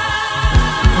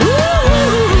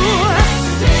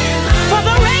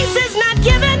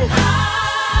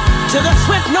 To the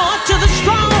swift nor to the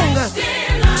strong,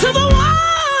 to the one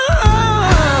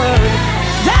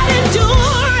that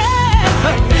endureth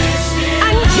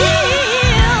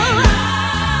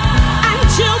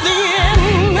until the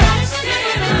end.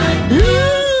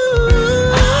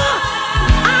 Ooh,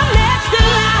 I'm next in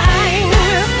line.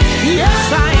 Yes,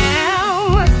 I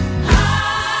am.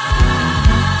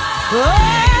 Oh.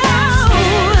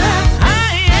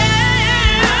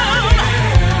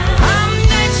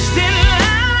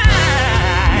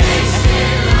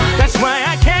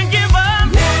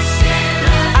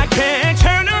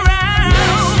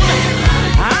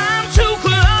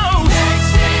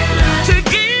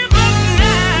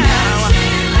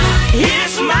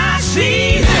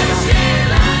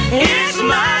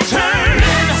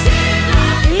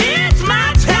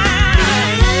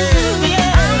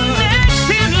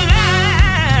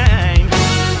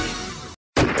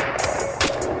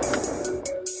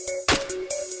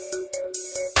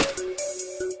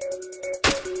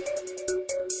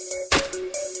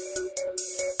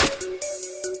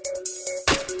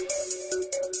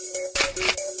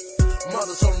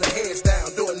 Mothers holding their heads down,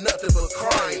 doing nothing but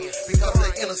crying because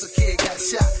their innocent kid got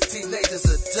shot. Teenagers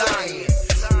are dying.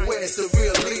 Where's the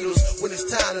real leaders when it's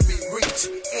time to be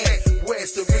reached? And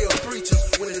where's the real preachers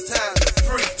when it's time to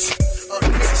preach? A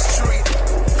mistreat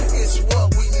is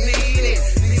what we need.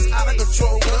 These out of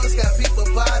control guns got people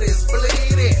bodies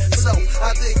bleeding. So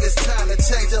I think it's time to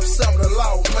change up some of the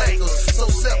lawmakers.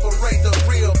 So separate the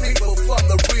real people from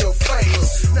the real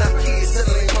fakers. Now kids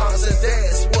telling their moms and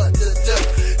dads what to do.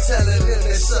 Telling them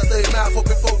they shut their mouth up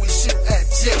before we shoot at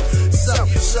you. So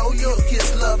you show your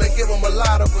kids love and give them a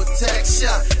lot of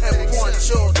protection. And point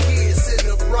your kids in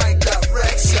the right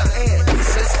direction. And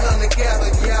let's come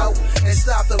together, yo, and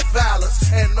stop the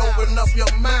violence. And open up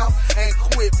your mouth and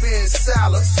quit being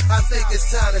silenced. I think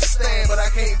it's time to stand, but I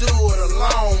can't do it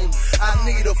alone. I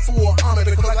need a full army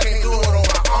because I can't do it on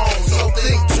my own. So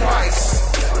think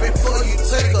twice before you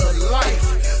take a life.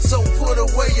 So put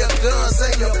away your guns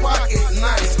and your pocket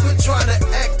knives. Quit trying to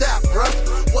act out, bruh,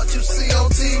 what you see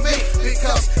on TV.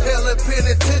 Because hell and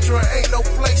penitentiary ain't no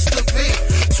place to be.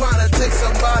 Trying to take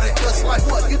somebody else like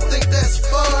what? You think that's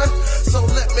fun? So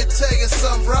let me tell you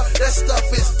something, bruh, that stuff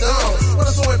is dumb. What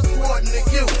is so important to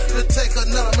you to take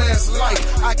another man's life?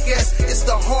 I guess it's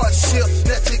the hardship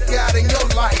that you got in your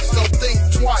life. So think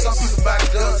twice. Some people buy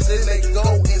guns, then they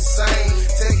go insane,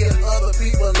 taking other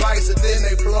people's lives and then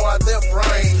they blow out their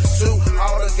brains. To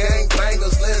all the gang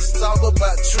bangers, let's talk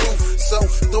about truth. So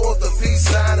throw up the peace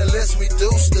sign and let's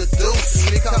reduce the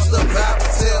deuce. Because the Bible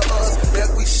tells us that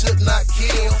we should not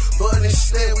kill, but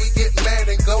instead we get mad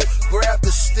and go grab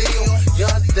the steel.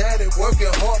 Young daddy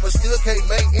working hard but still can't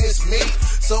make ends meet.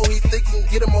 So he think he can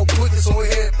get him more quicker, so we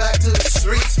head back to the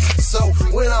streets. So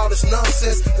when all this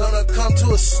nonsense gonna come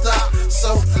to a stop?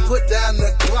 So put down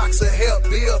the Glocks and help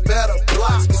build better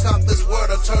blocks. Because this world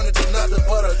will turn into nothing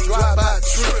but a drive-by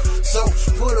trip. So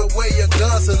put away your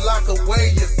guns and lock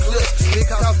away your clips.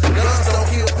 Because guns don't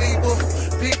kill people,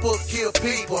 people kill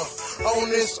people. On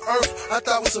this earth, I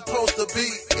thought we're supposed to be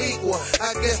equal.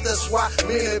 I guess that's why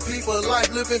many people like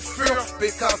live in fear.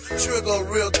 Because trigger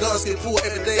real guns get pulled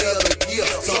every day of the year.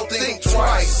 So think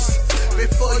twice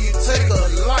before you take a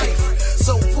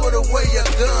your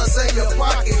guns and your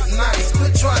pocket knives.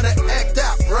 Quit trying to act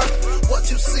out, bruh. What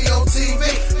you see on TV,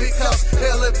 because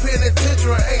hell and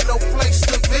penitentiary ain't no place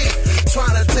to be.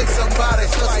 Trying to take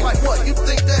somebody's just like what? You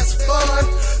think that's fun?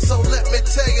 So let me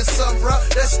tell you something, bruh.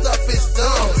 That stuff is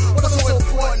dumb. What's so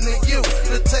important to you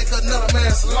to take another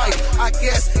man's life? I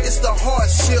guess it's the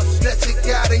hardship that you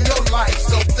got in your life.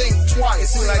 So think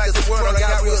twice. It seems like this world I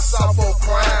got real soft for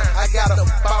crime. I gotta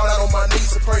bow down on my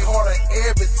knees and pray harder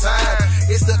every time.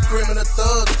 It's the criminal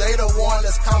thugs, they the one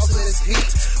that's causing this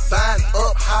heat. Buying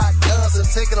up hot guns and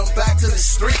taking them back to the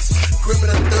streets.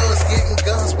 Criminal thugs getting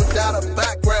guns without a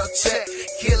background check.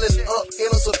 Killing up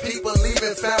innocent people,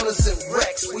 leaving families in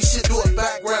wrecks. We should do a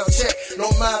background check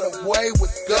no matter where we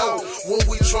go. When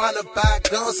we trying to buy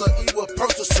guns or even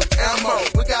purchase some ammo,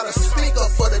 we gotta speak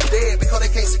up for the dead because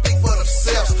they can't speak for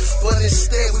themselves. But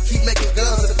instead we keep making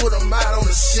guns and put them out on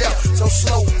the shelf. So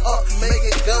slow up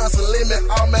making guns and limit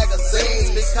our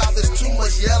magazines, because there's too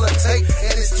much yellow tape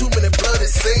and there's too many bloody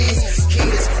scenes.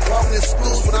 Kids walking in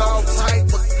schools with all type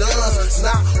of guns,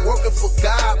 not working for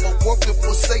God but working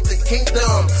for Satan's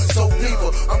kingdom. So people,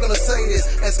 I'm gonna say this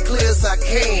as clear as I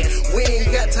can. We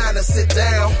ain't got time to sit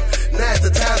down, now's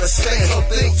the time to stand. So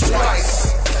think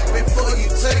twice before you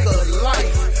take a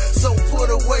life. So put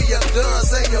away your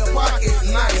guns and your pocket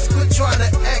knives. Quit trying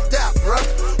to act out,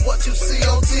 bruh. What you see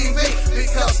on TV,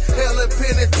 because hell and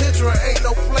penitentiary ain't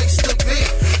no place to be.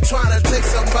 Trying to take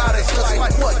somebody's life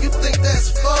like what? You think that's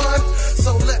fun?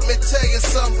 So let me tell you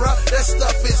something, bruh. That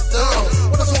stuff is dumb.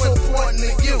 What's so important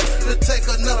to you to take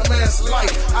another man's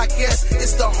life? I guess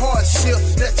it's the hardship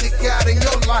that you got in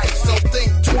your life. So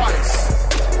think twice.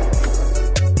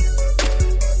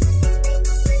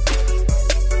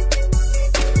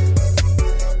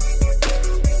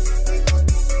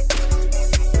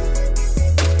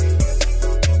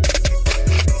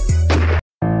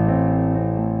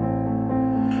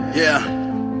 Yeah,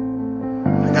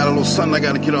 I got a little something I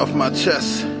gotta get off my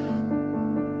chest.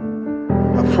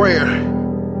 A prayer.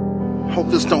 Hope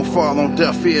this don't fall on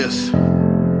deaf ears.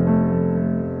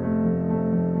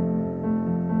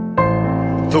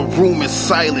 The room is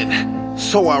silent,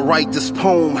 so I write this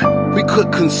poem. We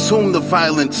could consume the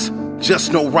violence,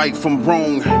 just know right from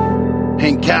wrong.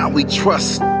 In God we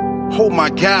trust, oh my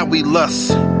God we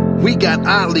lust. We got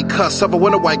oddly cussed, ever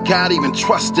wonder why God even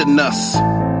trusted us.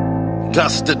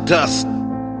 Dust to dust,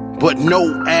 but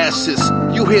no ashes.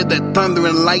 You hear that thunder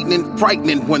and lightning,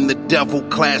 frightening when the devil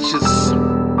clashes.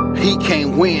 He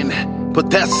can't win, but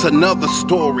that's another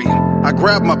story. I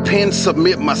grab my pen,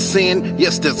 submit my sin,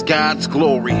 yes, that's God's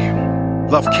glory.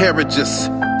 Love carriages,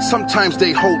 sometimes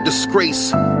they hold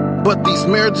disgrace, but these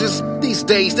marriages, these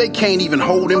days, they can't even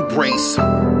hold embrace.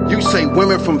 You say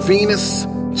women from Venus,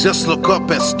 just look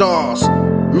up at stars.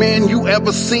 Man, you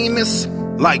ever seen this?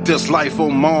 Like this life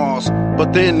on Mars.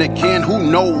 But then again,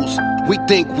 who knows? We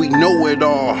think we know it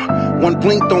all. One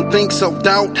blink, don't think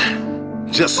self-doubt.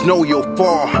 Just know you'll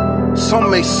fall.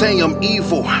 Some may say I'm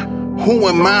evil. Who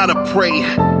am I to pray?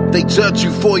 They judge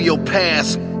you for your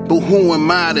past, but who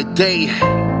am I today?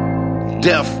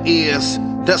 Deaf ears,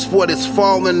 that's what it's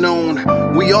falling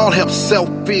on. We all have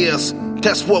self-fears,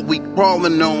 that's what we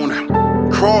crawling on.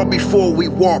 Crawl before we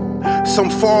walk, some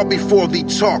fall before they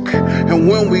talk. And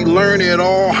when we learn it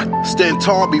all, stand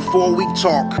tall before we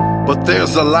talk. But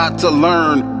there's a lot to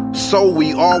learn, so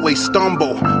we always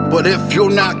stumble. But if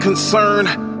you're not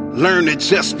concerned, learn to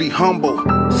just be humble.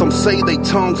 Some say they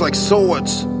tongues like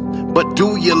swords, but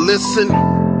do you listen?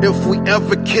 If we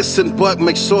ever kissing, but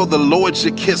make sure the Lord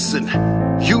you're kissing.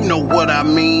 You know what I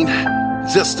mean,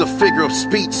 just a figure of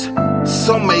speech.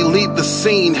 Some may leave the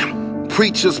scene,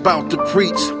 preachers about to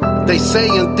preach. They say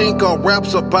and think our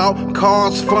rap's about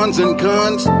cars, funds, and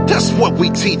guns. That's what we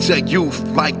teach at youth,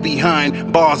 like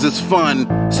behind bars is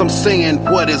fun. Some saying,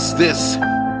 what is this?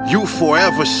 You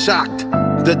forever shocked.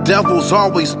 The devil's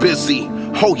always busy.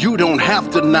 Oh, you don't have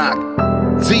to knock.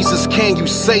 Jesus, can you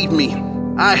save me?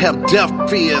 I have deaf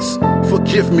fears.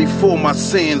 Forgive me for my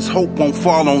sins. Hope won't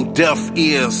fall on deaf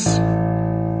ears.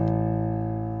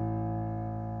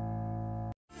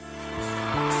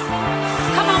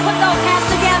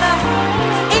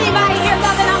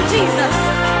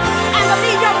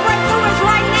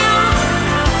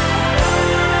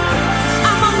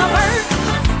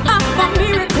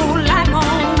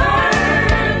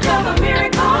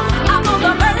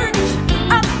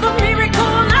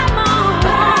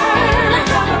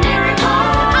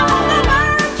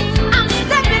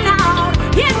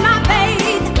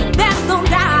 There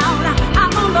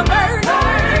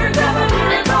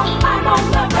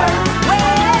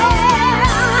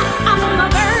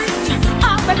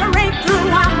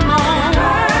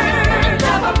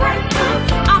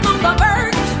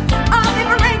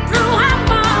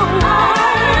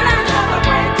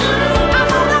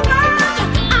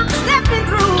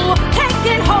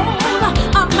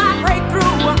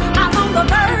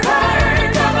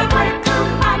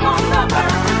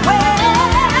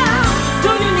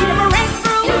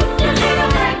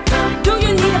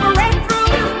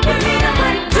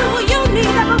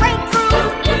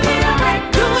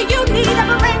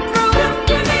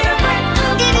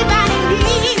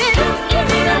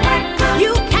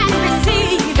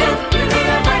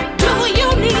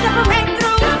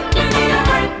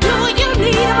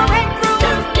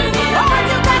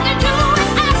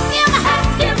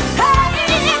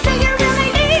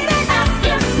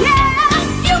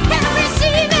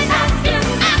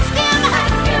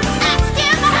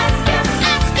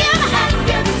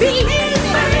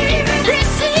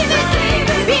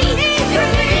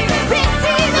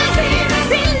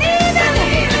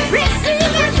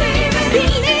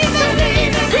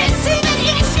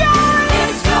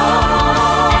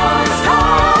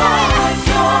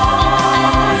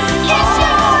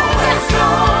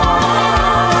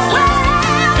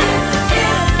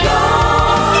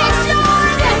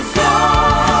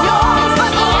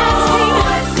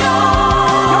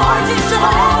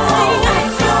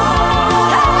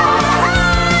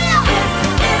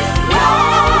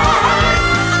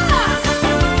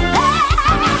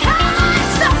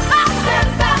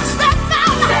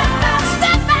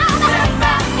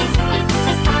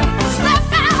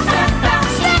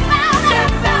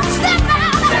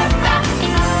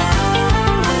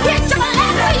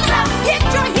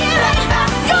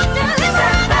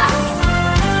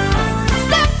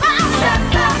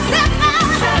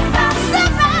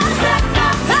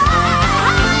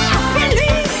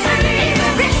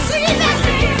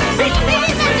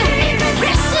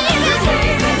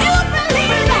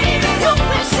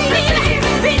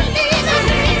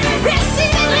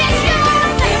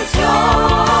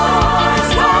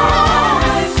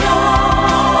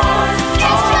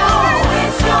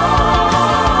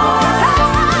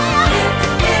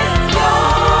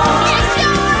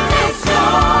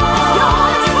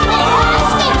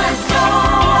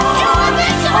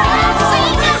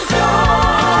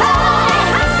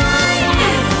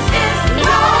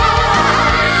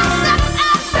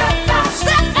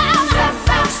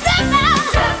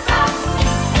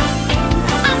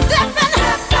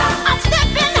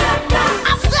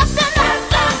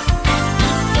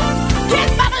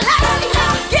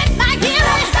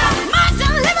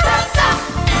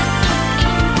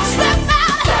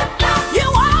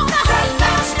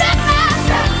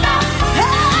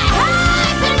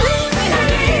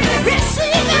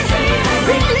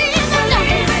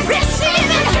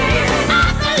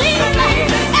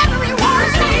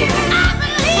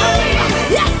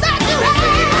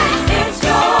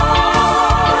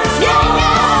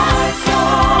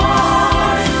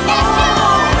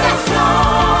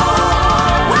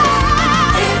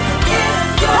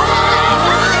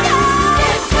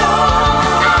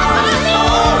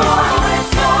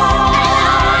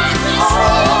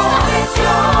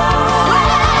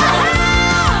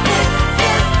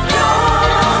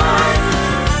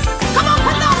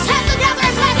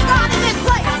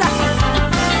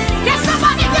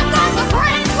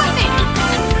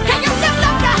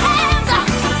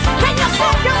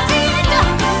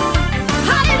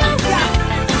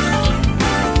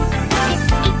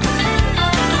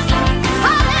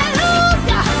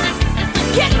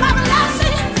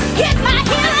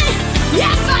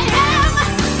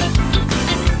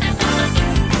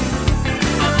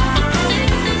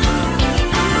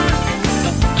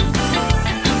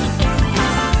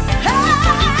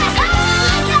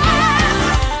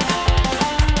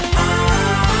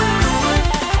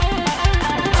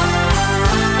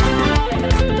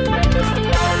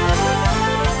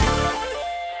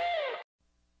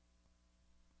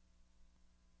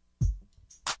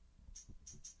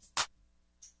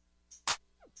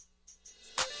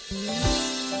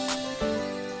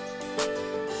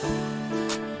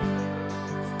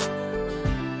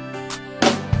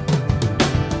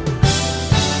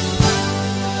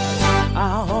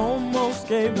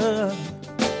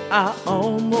I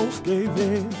almost gave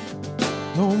in.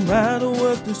 No matter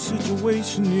what the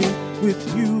situation is,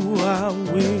 with you I'll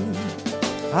win.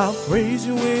 I'll praise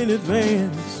you in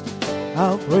advance.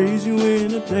 I'll praise you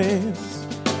in a dance.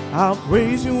 I'll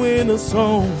praise you in a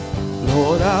song.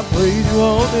 Lord, I'll praise you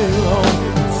all day long.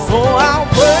 So I'll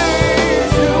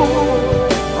praise you.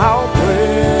 I'll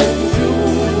praise you.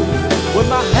 With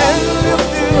my hands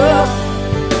lifted up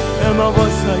and my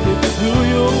voice I get to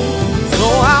you. So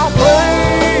I'll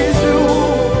praise you.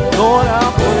 Lord,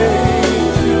 I'll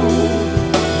praise you.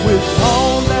 With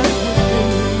all that's within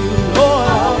me, Lord,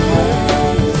 I'll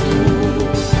praise you.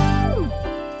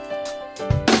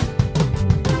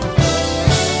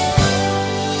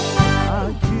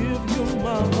 I give you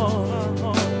my heart,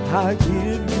 I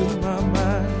give you my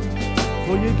mind.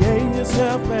 For you gave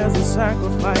yourself as a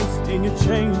sacrifice and you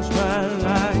changed my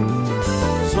life.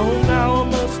 So now I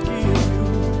must give you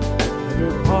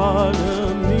every part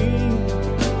of me.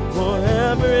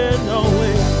 Forever and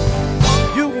always,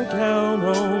 you can count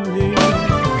on me.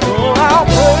 So I'll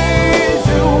praise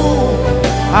you,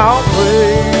 I'll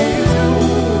praise you.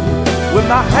 With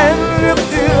my hands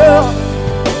lifted up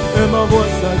and my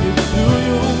voice I give to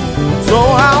you. So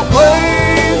I'll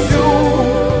praise you,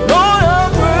 Lord,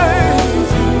 I'll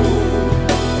praise you.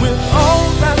 With all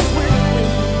that's within me,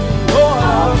 Lord,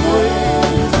 I'll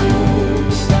praise you.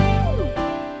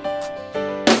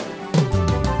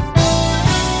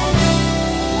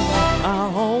 I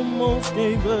almost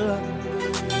gave up,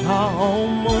 I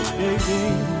almost gave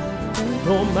in.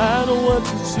 No matter what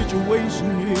the situation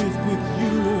is, with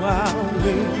you I'll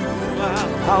live.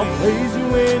 I'll praise you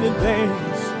in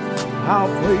advance. I'll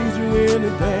praise you in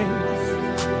advance.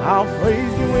 I'll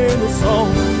praise you in the song.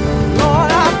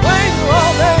 Lord, I'll praise you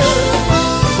all day.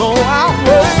 So I'll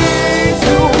praise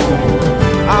you.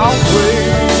 I'll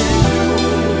praise you.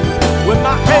 With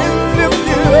my hands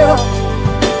lifted up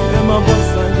and my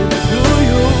voice I give to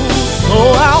you. So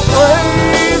I'll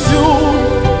praise you.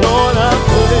 Lord, I'll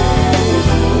praise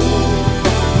you.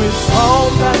 With all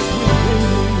that's within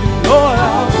me, Lord,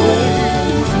 I'll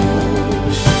praise you.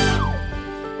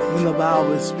 In the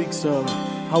Bible it speaks of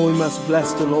how we must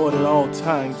bless the Lord at all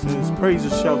times, and his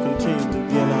praises shall continue to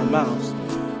be in our mouths.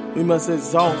 We must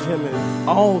exalt him in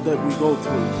all that we go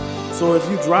through. So if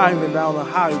you're driving down the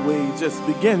highway, just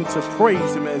begin to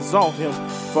praise him and exalt him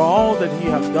for all that he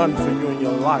has done for you in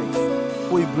your life.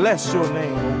 We bless your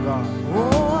name, oh God. Oh,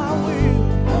 I will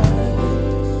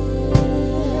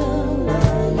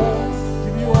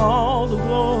give you all the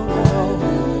glory,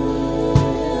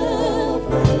 Lord,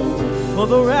 for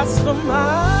the rest of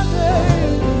my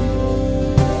days.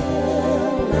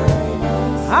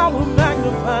 I will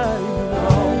magnify you,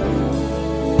 Lord.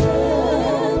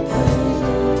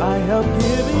 I have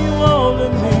given you all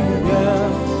of me, yeah.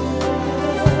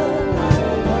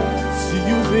 See,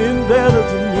 you've been better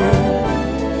to me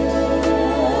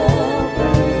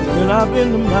than I've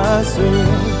been to myself.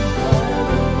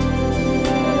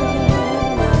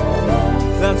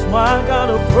 That's why I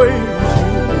gotta praise you.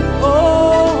 Oh,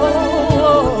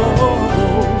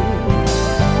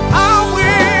 I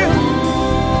will.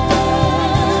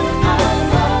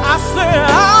 I say I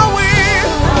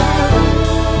will.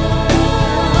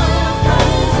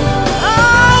 I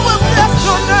will bless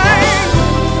your name.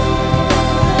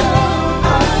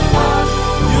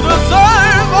 You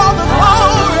deserve all the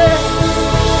glory.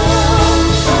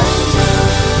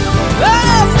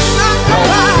 Let's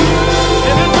magnify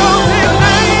and exalt his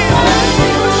name.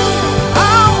 I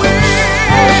will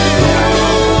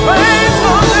praise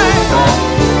your name.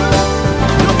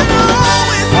 You can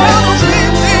always count on me,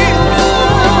 Jesus.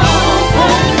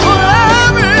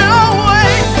 Forever and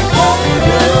always,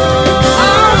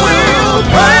 I will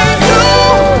praise you.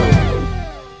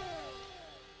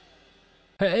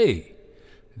 Hey,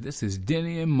 this is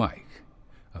Denny and Mike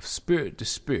of Spirit to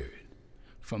Spirit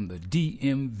from the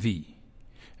DMV,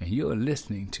 and you're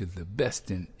listening to the best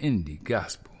in indie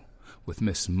gospel with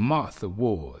Miss Martha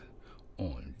Ward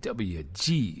on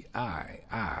WGII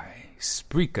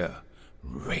Spreaker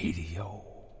Radio.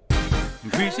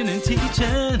 Preaching and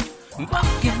teaching,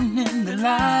 walking in the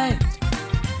light.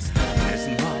 There's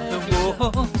Martha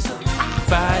Ward,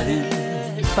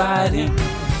 fighting.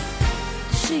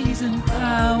 She's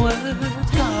empowered,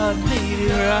 God made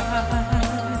it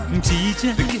right.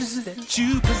 Teaching the gifts that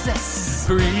you possess.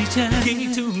 Preaching,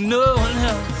 key to no one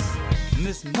else.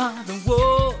 Miss Martha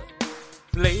Ward,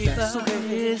 flavor.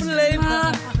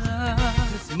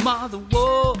 Miss Martha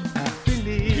Ward,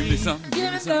 believe. Give me some,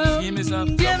 give me some, give me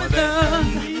some, give me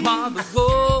some. Martha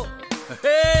Ward,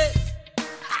 hey,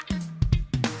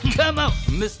 come on,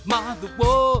 Miss Martha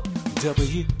Ward,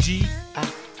 WGII.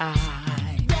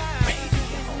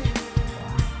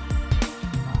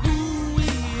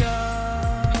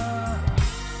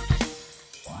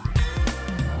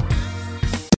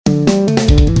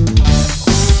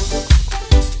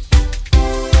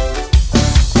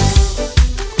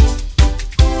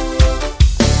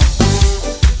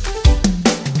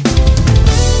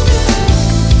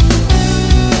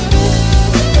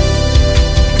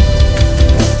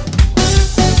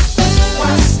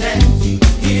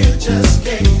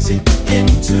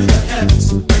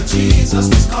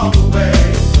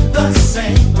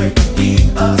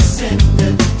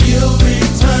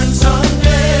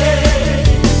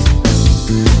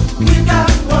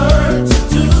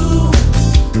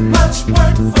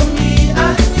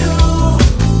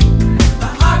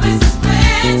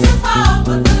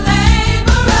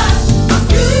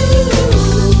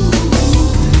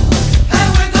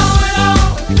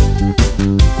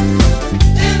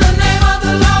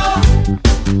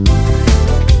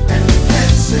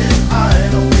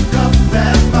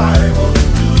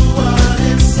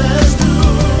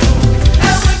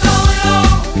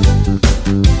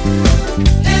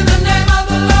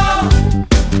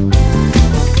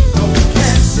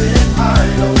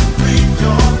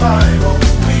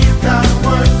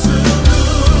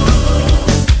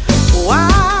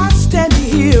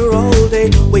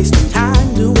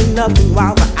 nothing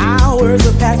while the hours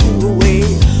are passing away.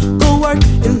 Go work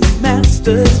in the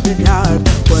master's vineyard.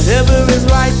 Whatever is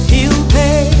right, he'll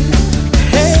pay.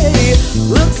 Hey,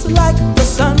 looks like the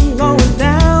sun going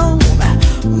down.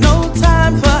 No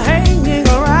time for hanging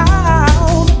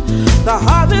around. The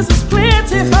harvest is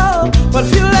plentiful, but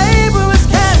few laborers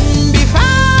can be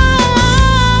found.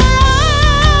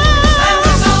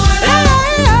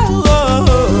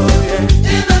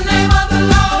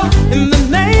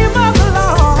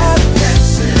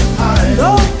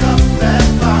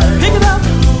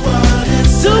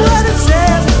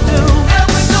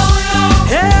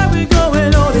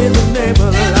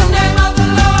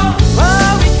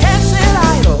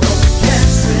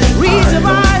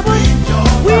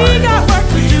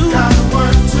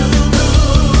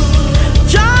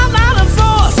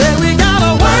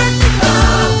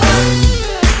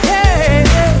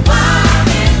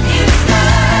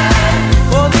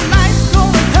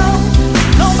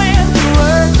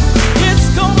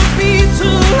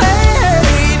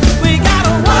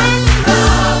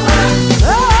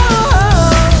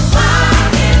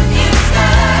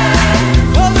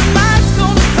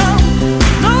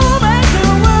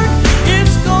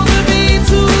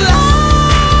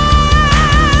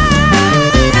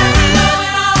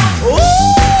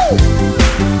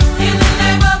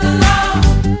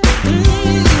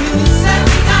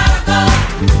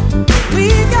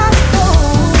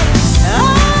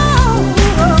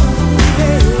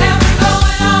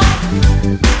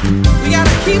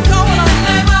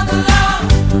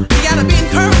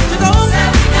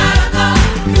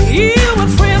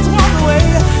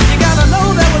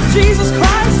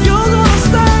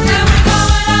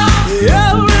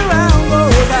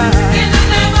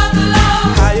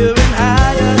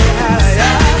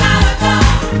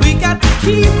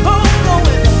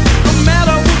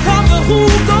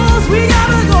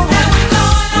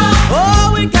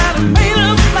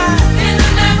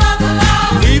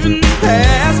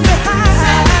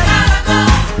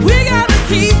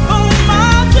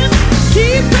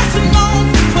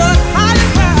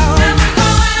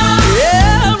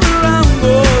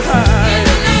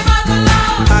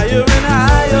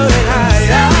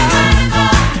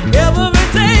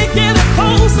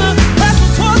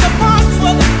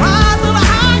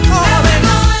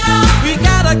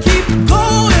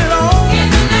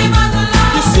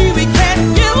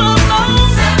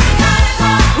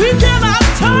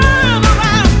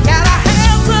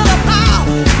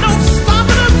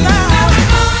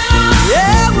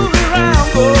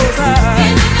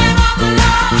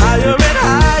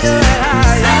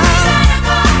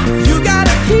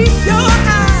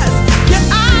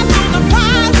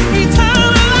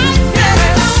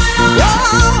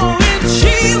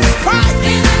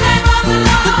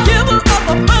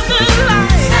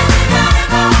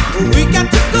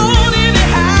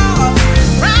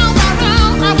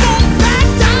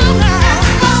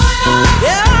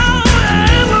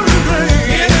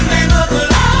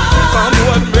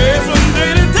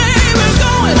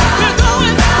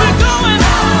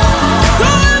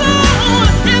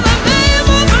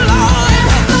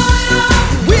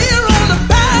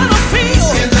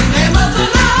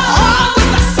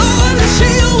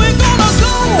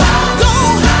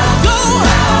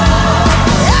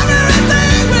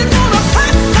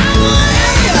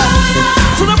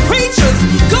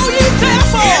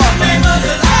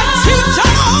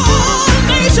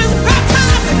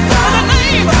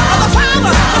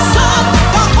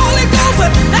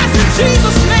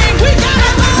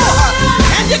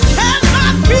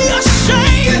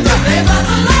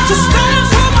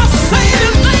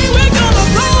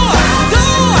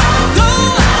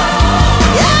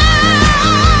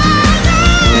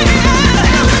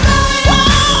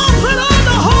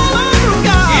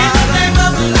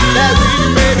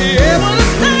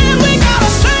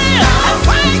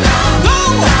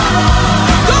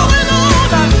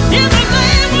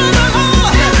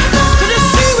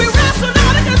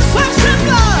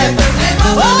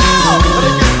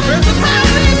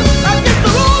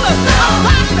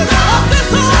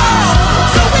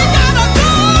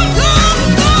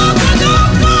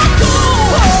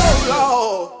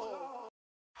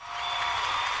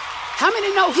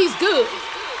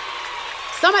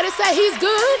 Somebody say he's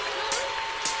good.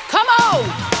 Come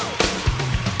on.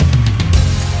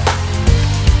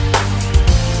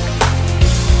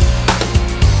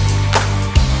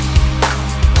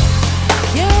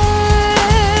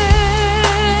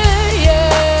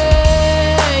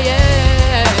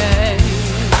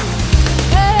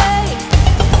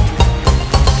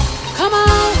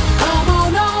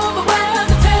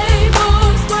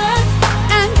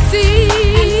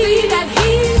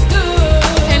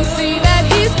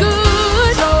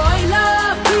 Joy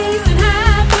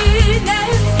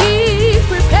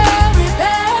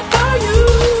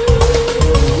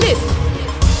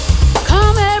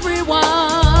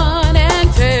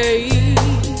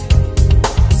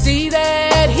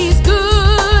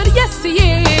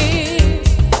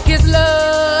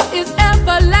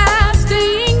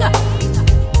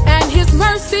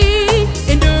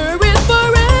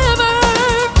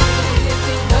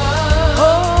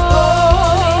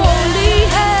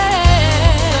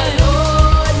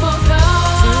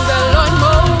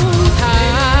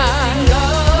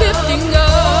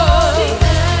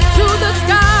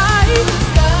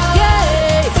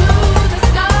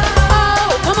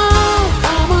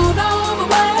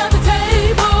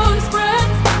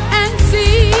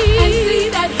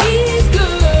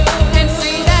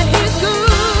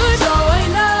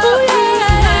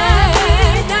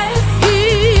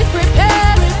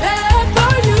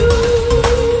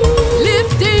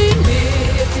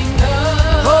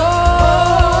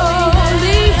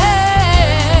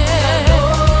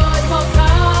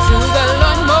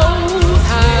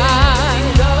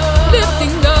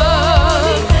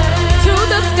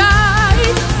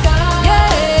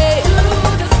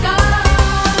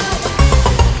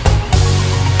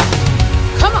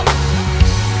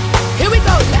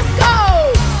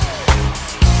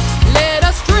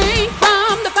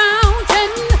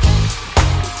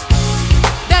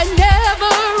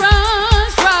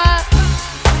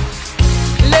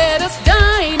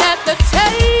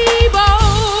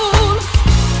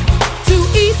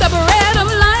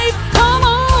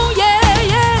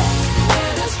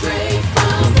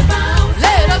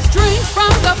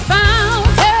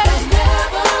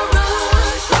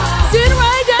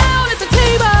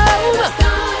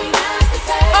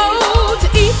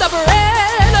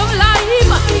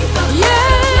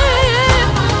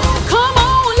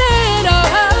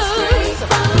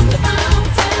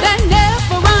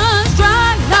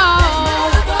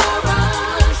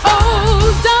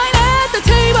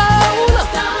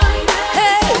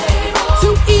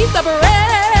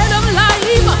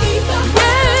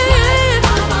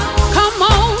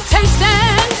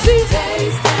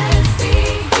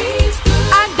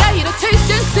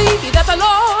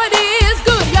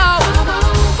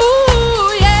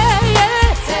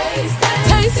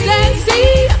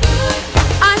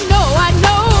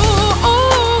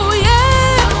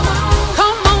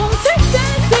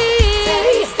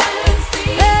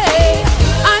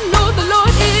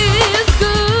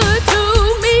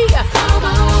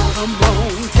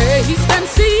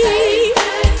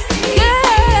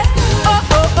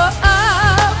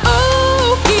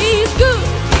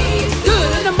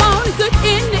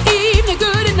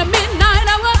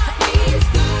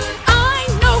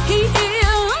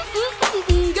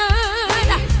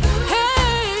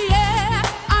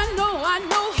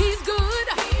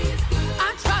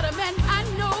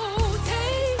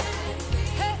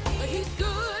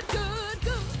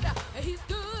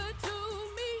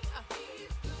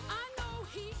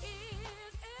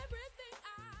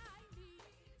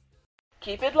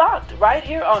Keep it locked right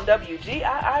here on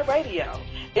WGII Radio.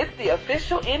 It's the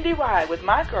official indie ride with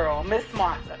my girl, Miss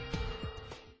Martha.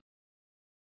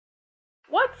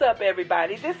 What's up,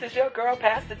 everybody? This is your girl,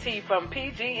 Pastor T from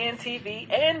PGN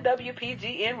TV and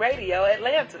WPGN Radio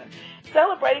Atlanta,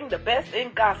 celebrating the best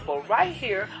in gospel right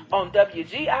here on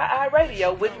WGII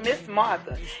Radio with Miss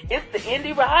Martha. It's the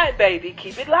indie ride, baby.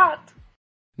 Keep it locked.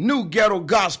 New ghetto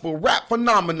gospel rap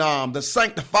phenomenon, The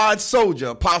Sanctified Soldier,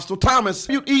 Apostle Thomas,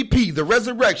 EP, The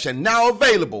Resurrection, now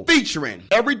available, featuring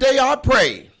Every Day I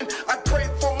Pray. I pray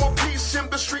for more peace in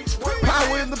the streets.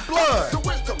 Power in the blood. The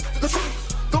wisdom, the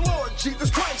truth, the Lord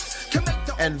Jesus Christ.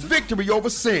 And victory over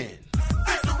sin.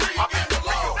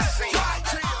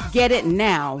 Get it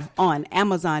now on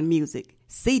Amazon Music,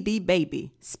 CD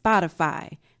Baby,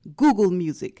 Spotify, Google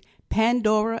Music,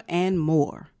 Pandora, and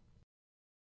more.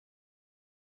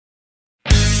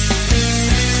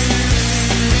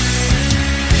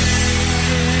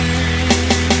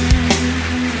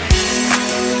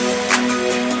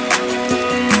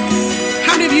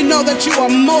 How many of you know that you are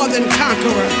more than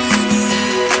conquerors?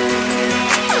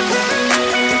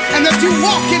 And that you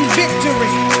walk in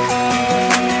victory?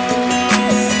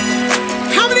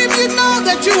 How many of you know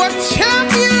that you are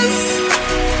champions?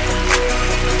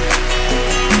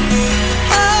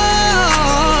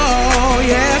 Oh,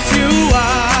 yes, you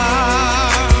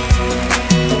are.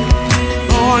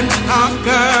 Born to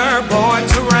conquer, born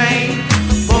to reign,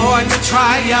 born to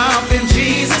triumph in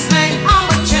Jesus' name. I'm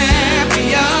a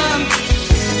champion.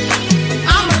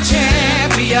 I'm a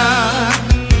champion.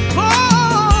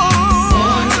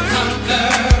 Born to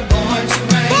conquer, born to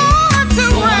reign, born to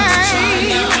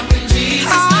triumph in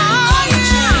Jesus' name. I'm a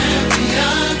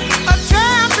champion. A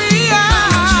champion.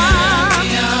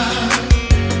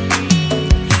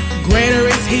 Greater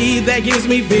is He that gives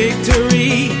me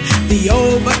victory. The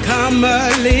overcomer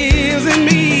lives in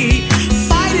me.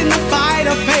 Fighting the fight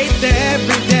of faith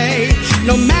every day.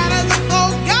 No matter the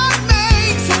foe, God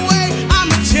makes a way. I'm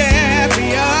a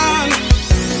champion.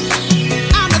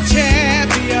 I'm a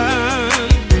champion.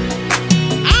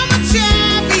 I'm a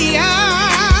champion.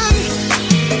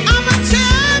 I'm a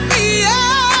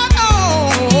champion.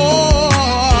 Oh,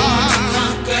 born to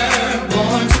conquer,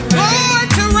 born to reign, born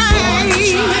to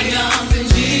triumph in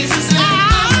Jesus' name.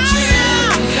 I'm a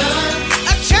champion.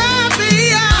 A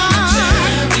champion.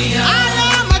 I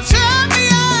am a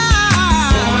champion.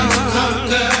 Born to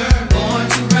conquer, born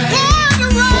to reign, born to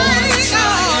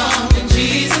triumph in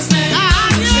Jesus' name.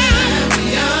 I'm a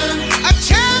champion. A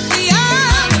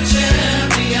champion. A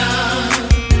champion.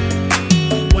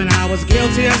 When I was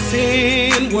guilty of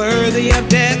sin, worthy of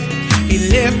death, He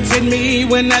lifted me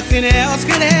when nothing else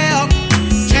could help.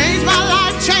 Changed my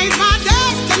life, changed my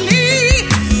destiny.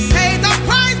 Paid the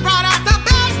price, brought out the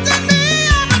best in me.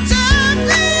 I'm a champion.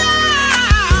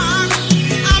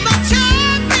 I'm a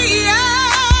champion.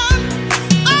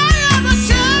 I am a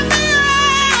champion.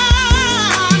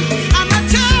 I'm a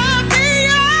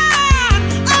champion.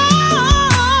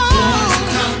 Oh, born to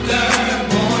conquer,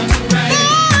 born to reign,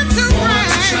 born to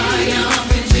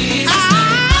triumph in Jesus' name.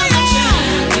 I'm a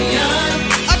champion.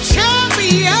 A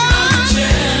champion.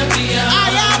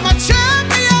 I am a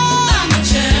champion. I'm a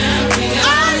champion. I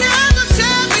am a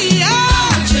champion.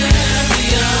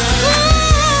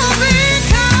 Ooh,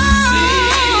 because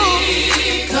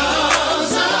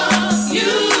of you.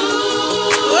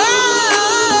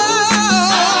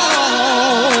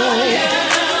 I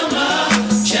am a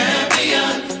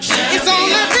champion. It's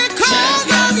only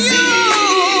because of you.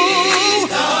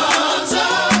 Because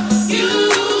of you.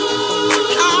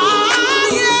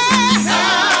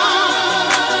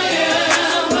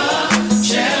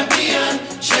 Champion,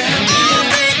 champion,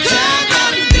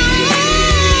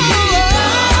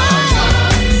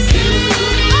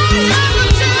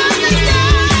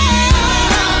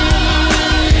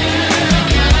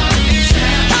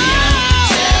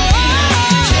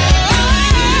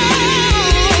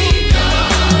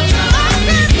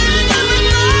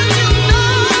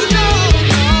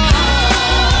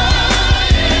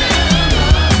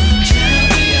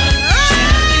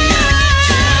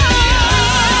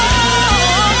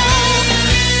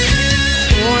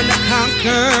 born to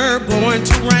conquer, born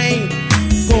to reign,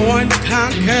 born to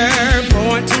conquer,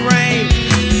 born to reign,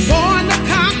 born to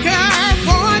conquer,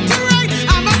 born to reign.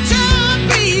 I'm a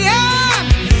champion.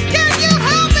 Can you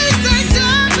help me say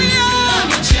champion?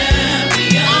 I'm a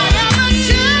champion. I am a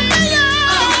champion.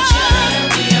 I'm a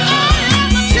champion. I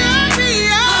am a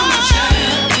champion. I'm a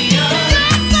champion.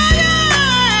 Yes, I am.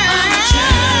 I'm a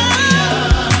champion.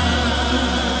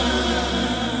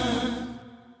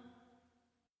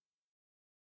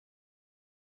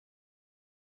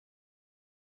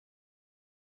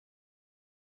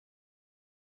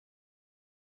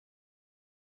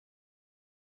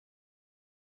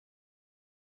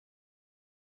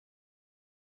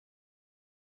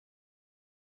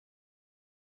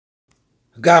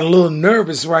 Got a little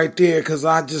nervous right there because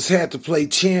I just had to play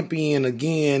champion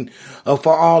again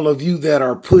for all of you that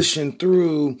are pushing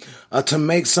through to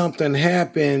make something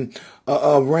happen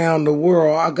around the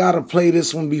world. I got to play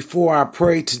this one before I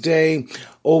pray today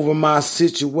over my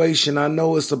situation. I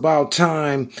know it's about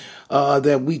time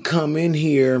that we come in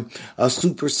here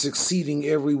super succeeding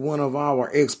every one of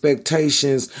our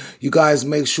expectations. You guys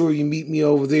make sure you meet me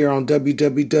over there on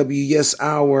WWW Yes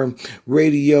Hour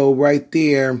Radio right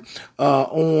there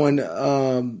on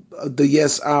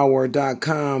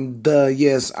theyeshour.com,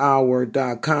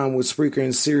 theyeshour.com with Spreaker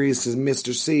and Sirius is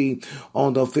Mr. C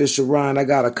on the official ride. I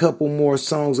got a couple more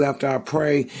songs after I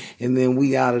pray, and then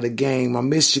we out of the game. I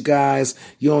miss you guys.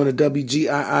 You're on the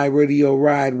WGII Radio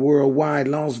Ride worldwide,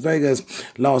 Las Vegas,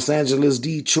 Los Angeles,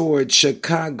 Detroit,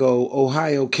 Chicago,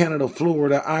 Ohio, Canada,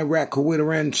 Florida, Iraq, Kuwait,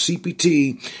 Iran,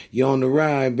 CPT. You're on the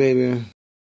ride, baby.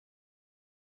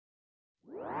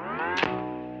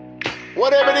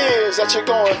 Whatever it is that you're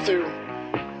going through,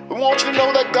 we want you to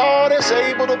know that God is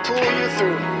able to pull you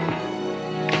through.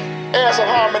 As a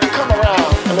harmony, come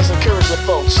around and let's encourage the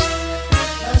folks.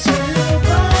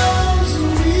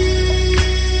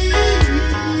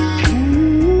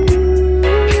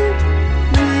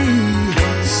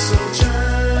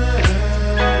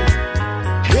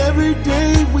 Every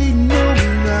day we know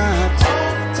not.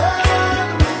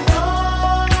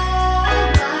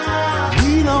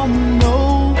 We don't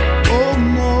know, oh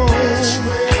no, which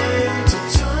way to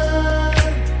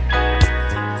turn.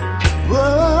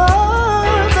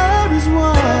 But there is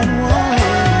one.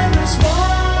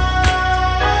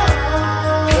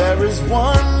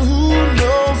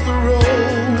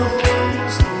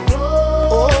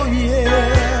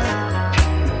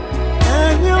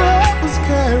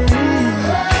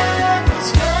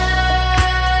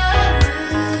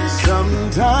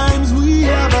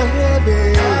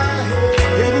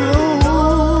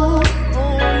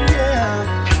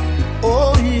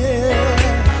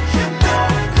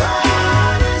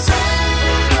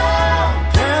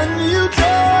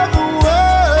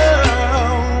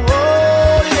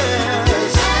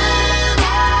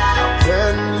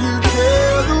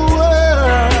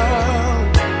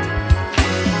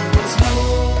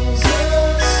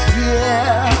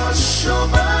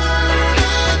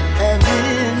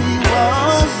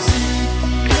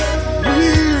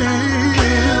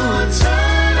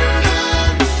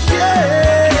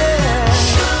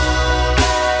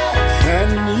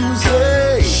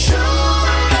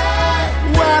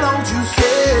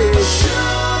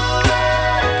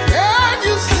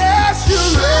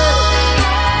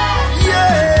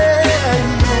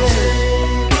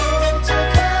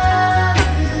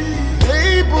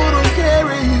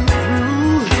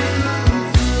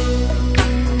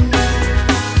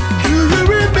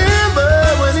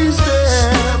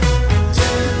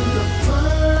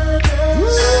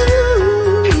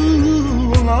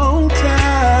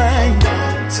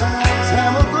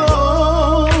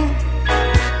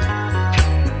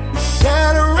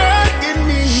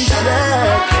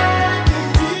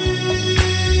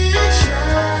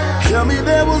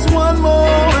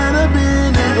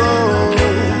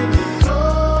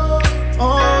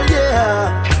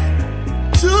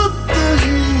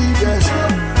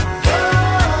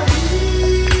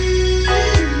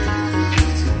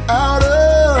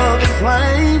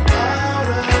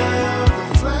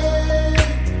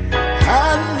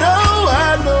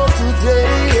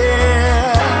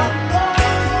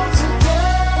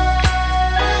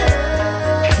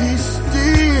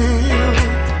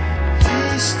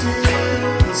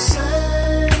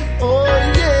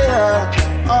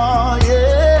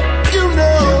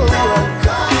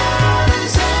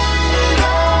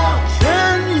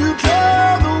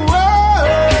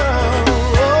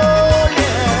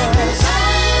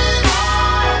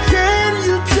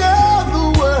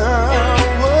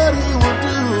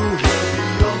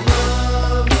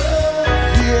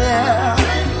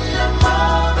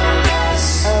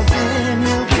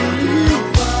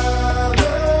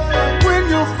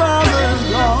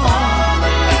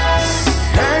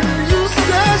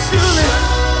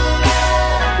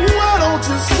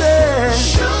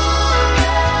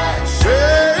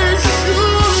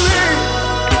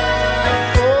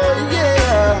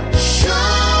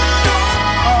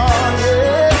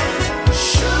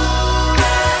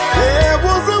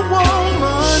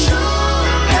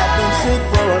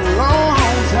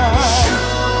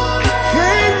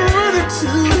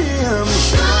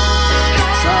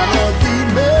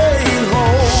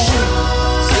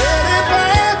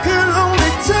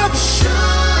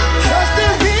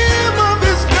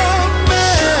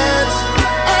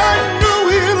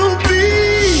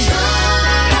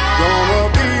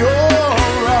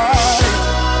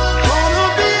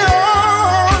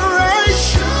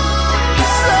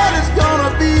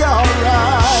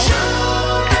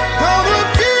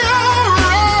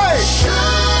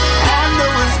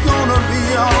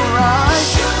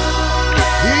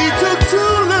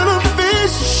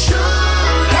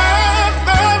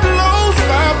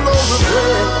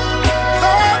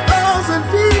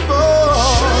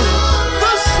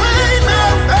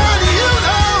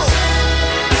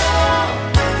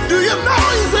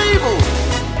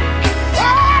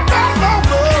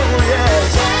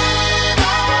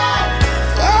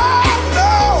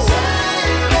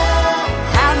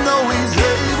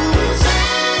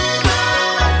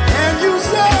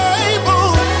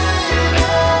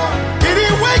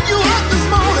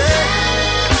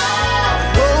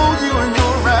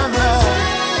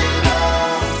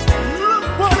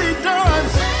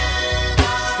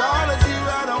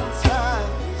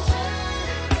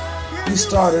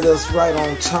 started us right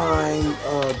on time.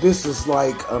 This is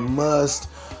like a must.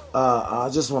 I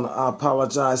just want to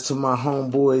apologize to my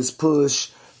homeboys, Push,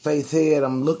 Faith Head.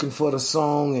 I'm looking for the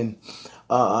song, and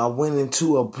I went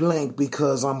into a blank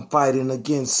because I'm fighting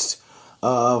against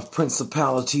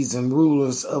principalities and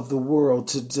rulers of the world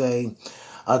today.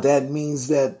 That means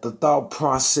that the thought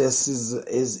process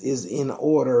is in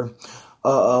order.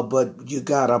 But you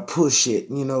gotta push it.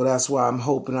 You know, that's why I'm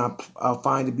hoping I'll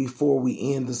find it before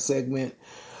we end the segment.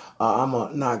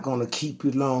 I'm not gonna keep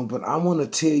you long, but I want to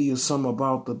tell you something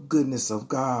about the goodness of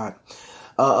God.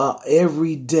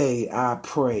 Every day I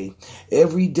pray.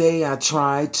 Every day I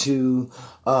try to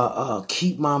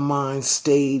keep my mind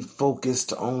stayed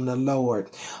focused on the Lord.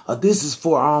 This is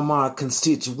for all my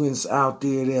constituents out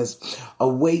there that's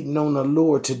waiting on the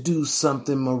Lord to do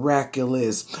something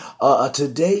miraculous.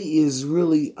 Today is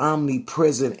really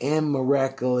omnipresent and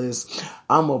miraculous.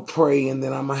 I'm going to pray, and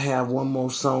then I'm going to have one more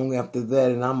song after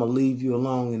that, and I'm going to leave you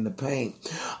alone in the paint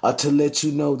to let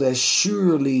you know that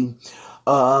surely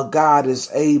God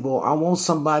is able. I want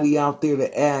somebody out there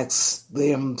to ask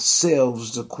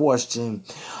themselves the question,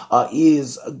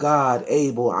 is God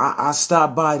able? I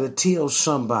stopped by to tell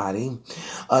somebody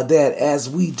that as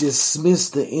we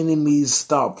dismiss the enemy's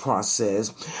thought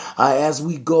process, as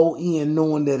we go in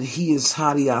knowing that he is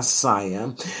Hadi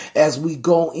Asaya, as we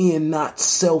go in not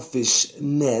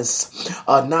selfishness,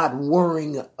 not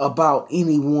worrying about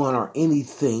anyone or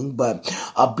anything, but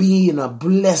being a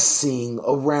blessing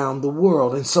around the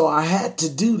world. And so I had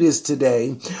to do this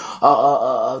today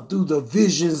through the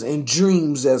visions and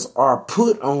dreams as are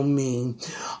put on me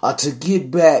to get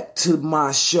back to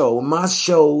my show. My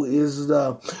show is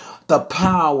the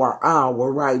Power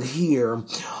Hour right here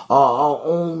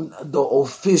on the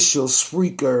official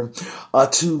Spreaker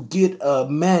to get a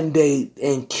mandate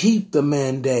and keep the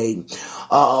mandate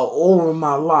over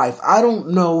my life. I don't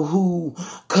know who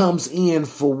comes in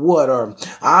for what, or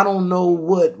I don't know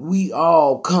what we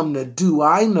all come to do.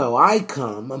 I know I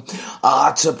come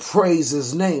to praise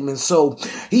his name. And so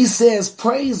he says,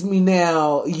 praise me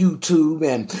now, YouTube,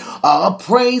 and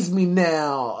praise me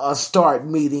now, Start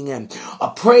Meeting, and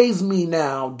praise me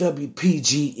now,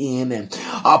 WPGN, and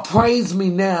praise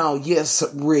me now, Yes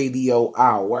Radio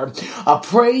Hour.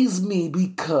 Praise me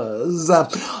because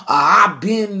I've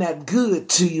been that good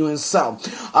to you. And so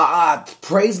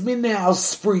praise me now,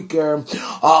 Spreaker,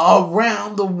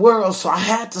 around the world. So I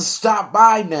had to stop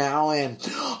by now and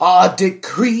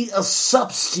decree a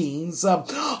substance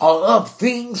of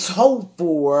things hoped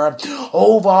for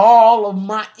over all of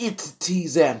my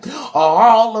entities and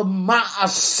all of my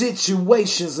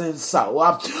situations. And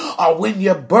so when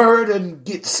your burden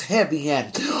gets heavy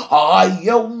and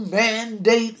your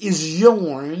mandate is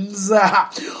yours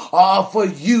for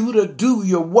you to do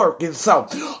your work. And so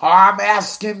I'm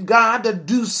asking God to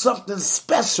do something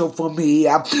special for me.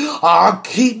 I'll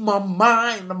keep my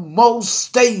mind most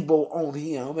stable on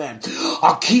him, and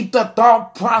I'll keep the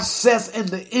thought process and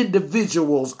the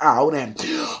individuals out, and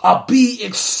I'll be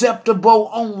acceptable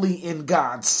only in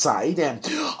God's sight, and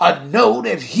I know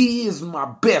that he is my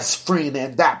best friend,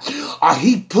 and that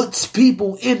he puts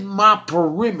people in my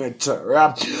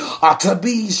perimeter to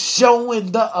be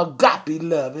showing the agape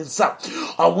love. And so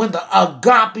when the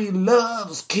agape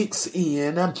love kicks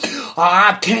in,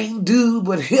 I can't do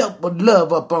but help but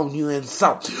love up on you. And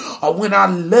so when I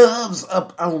love's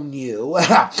up on you,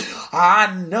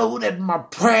 I know that my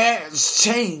prayers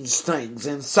change things.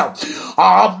 And so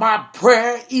my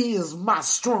prayer is my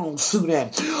strong suit,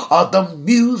 and the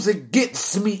music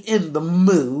gets me in the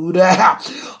mood,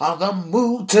 the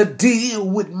mood to deal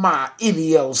with my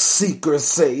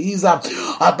idiosyncrasies,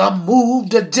 the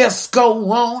mood to just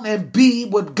go on and be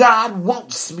what God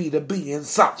wants me to be. And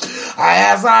so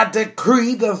as I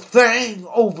decree the thing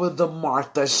over the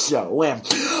Martha show, and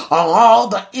all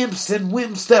the imps and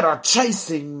wimps that are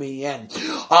chasing me and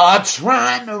are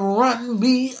trying to run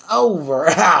me over,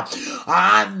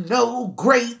 I know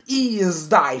great is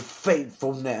thy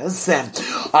faithfulness, and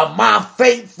my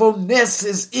faithfulness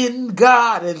is in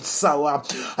God. And so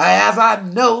as I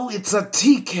know it's a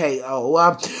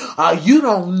TKO, you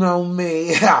don't know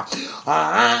me,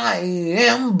 I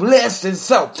am blessed. And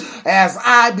so as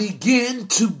I begin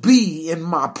to be in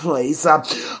my place,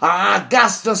 I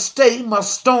got to stay my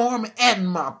storm and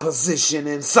my position.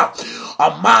 And so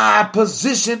my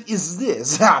position is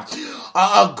this: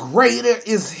 greater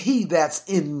is he that's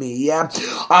in me,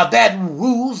 that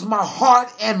rules my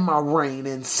heart and my reign.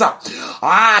 And so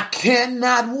I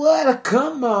cannot,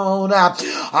 come on,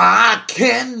 I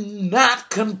cannot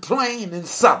complain. And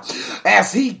so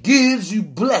as he gives you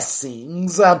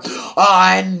blessings,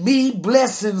 and me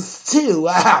blessings too,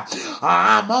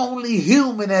 I'm only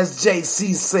human, as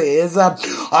JC says,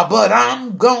 but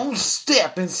I'm gonna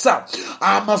step, and so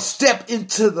I'm a step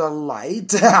into the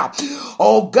light.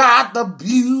 Oh God, the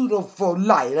beautiful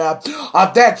light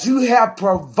that you have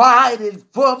provided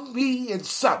for me. And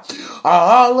so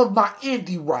all of my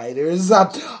indie writers,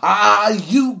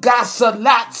 you got some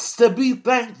lots to be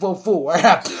thankful for.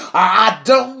 I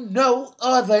don't know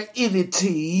other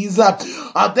entities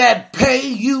that pay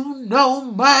you no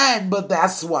mind, but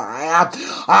that's why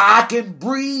I can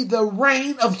breathe the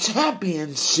reign of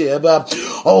championship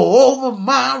over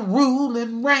my rule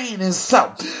and reign. And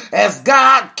so as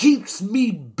God keeps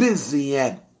me busy,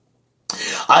 and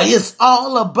it's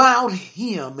all about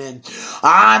him, and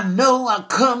I know I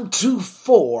come too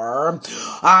far,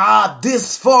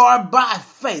 this far by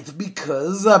faith,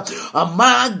 because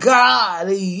my God,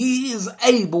 he is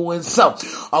able. And so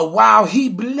while he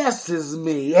blesses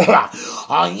me,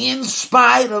 in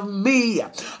spite of me,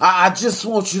 I just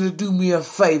want you to do me a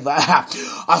favor.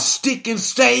 Stick and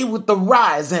stay with the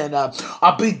rise, and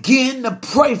begin to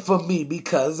pray for me,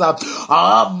 because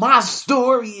my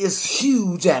story is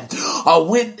huge, and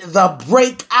when the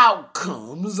breakout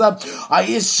comes,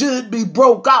 it should be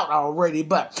broke out already,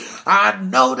 but I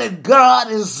know that God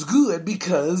is good,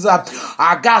 because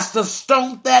I got to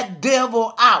stomp that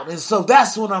devil out. And so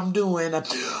that's what I'm doing.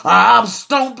 I'm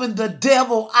stomping the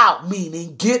devil out,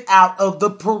 meaning get out of the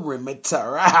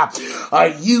perimeter.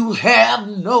 You have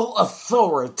no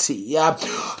authority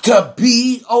to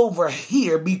be over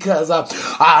here, because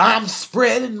I'm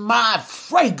spreading my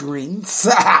fragrance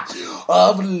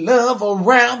of love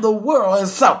around the world. And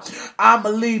so I'm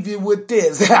going to leave you with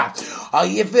this.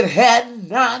 If it had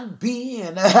not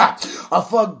been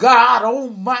for God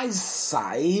on my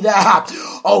side,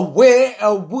 where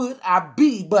would I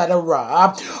be? But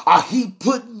he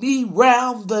put me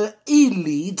round the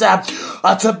elite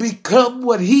to become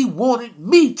what he wanted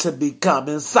me to become.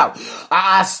 And so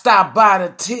I stopped by to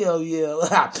tell you,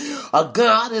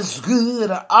 God is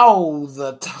good all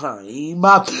the time,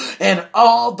 and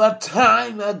all the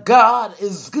time God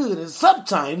is good. And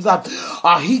sometimes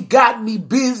he got me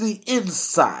busy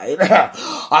inside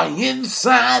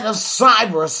of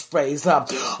cyberspace,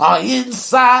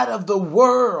 inside of the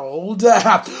world,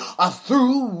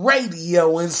 through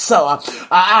radio. And so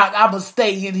I'm going to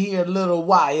stay in here a little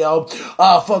while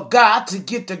for God to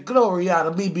get the glory out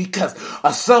of me, because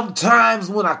sometimes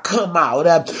when I come out,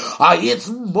 it's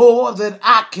more than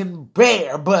I can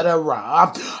bear, but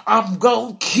I'm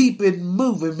going to keep it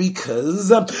moving,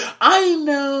 because I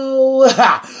know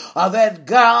that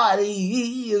God,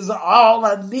 he is all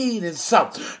I need. And so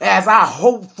as I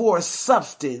hope for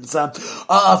substance,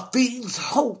 things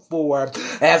hope for,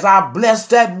 as I bless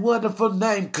that wonderful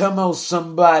name. Come on,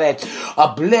 somebody,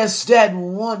 bless that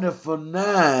wonderful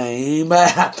name,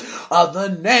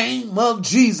 the name of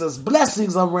Jesus.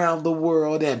 Blessings around the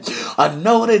world, and I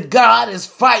know that God is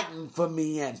fighting for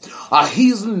me, and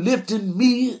he's lifting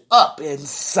me up. And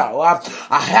so I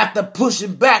have to push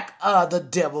him back, the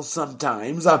devil,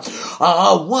 sometimes.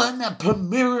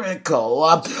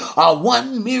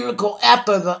 One miracle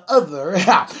after the other.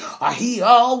 He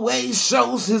always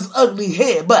shows his ugly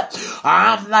head, but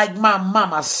I'm like my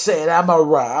mama said, I'm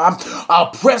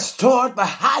pressed toward the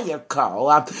higher call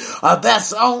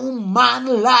that's on my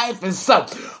life. And so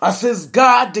since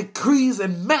God decrees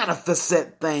and manifests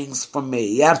things for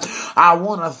me, I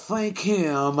want to thank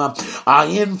him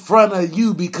in front of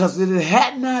you, because it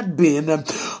had not been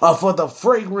for the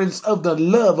fragrance of the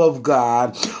love of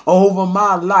God over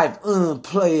my life,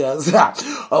 players,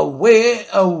 where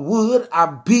would I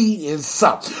be? And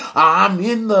so I'm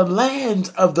in the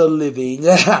land of the living,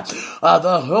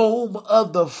 the home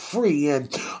of the free, and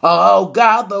oh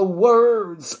God, the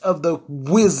words of the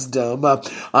wisdom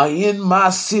in my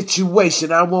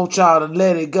situation. I want y'all to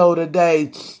let it go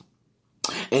today,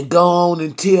 and go on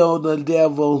and tell the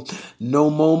devil no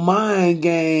more mind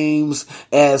games,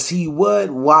 as he would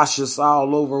wash us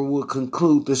all over and will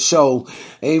conclude the show.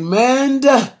 Amen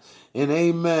and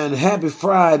amen. Happy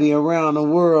Friday around the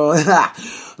world.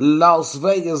 Las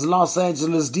Vegas, Los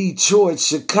Angeles, Detroit,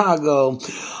 Chicago,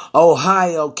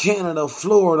 Ohio, Canada,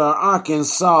 Florida,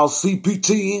 Arkansas,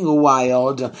 CPT,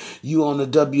 Inglewild. You on the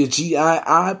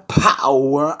WGII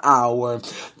Power Hour.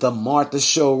 The Martha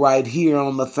Show right here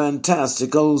on the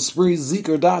fantastic old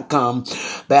spreezeker.com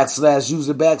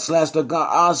 /user / the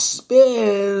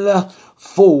gospel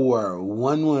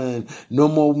 411. No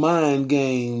more mind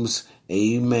games.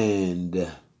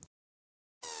 Amen.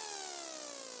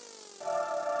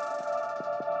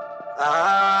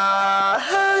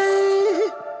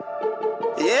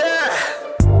 Yeah.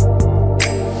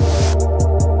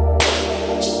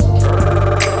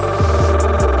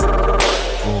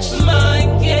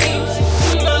 Mind games.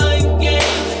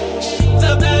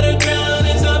 The battleground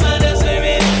is on my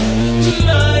spirit.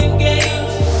 Mind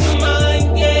games.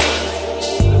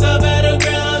 The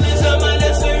battleground is on my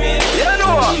spirit. Yeah,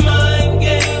 no. Mind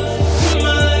games.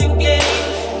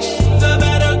 The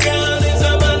battleground is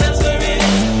on my spirit.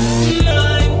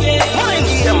 Mind games.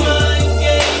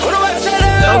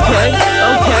 Okay.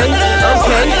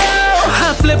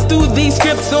 I flip through these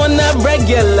scripts on the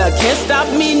regular. Can't stop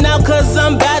me now cause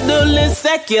I'm battling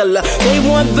secular. They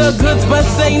want the goods but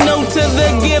say no to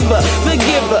the giver. The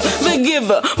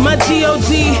giver. My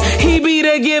G.O.G. he be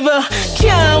the giver.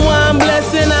 Can't one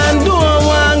blessing and doing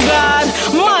one God.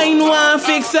 Mind one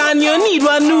fix and you need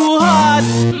one new heart.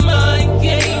 Mind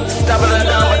games. Stop it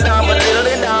down, but little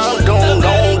it down.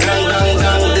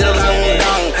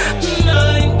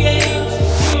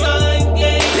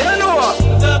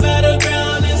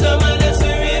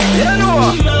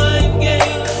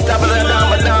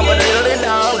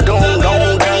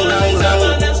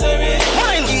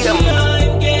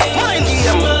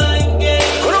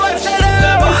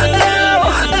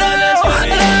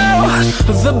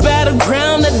 The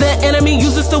battleground that the enemy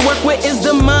uses to work with is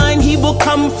the mind. He will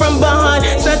come from behind.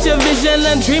 Such a vision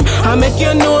and dream. I make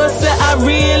you know that I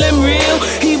real am real.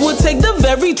 He will take the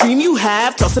very dream you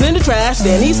have, toss it in the trash,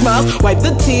 then he smiles, wipe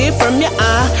the tear from your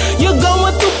eye. You're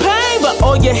going through pain, but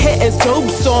all you hear is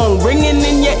Job's song ringing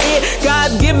in your ear.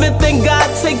 God give it, then God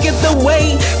take it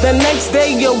away. The next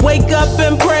day you wake up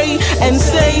and pray and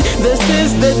say, this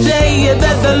is the day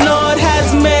that the Lord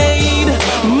has made.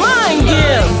 Mind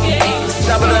game.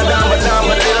 Stop it down, but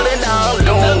little it down.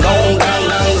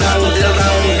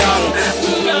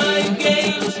 Mind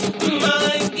games.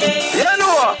 Yeah,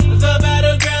 no. The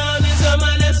battleground is on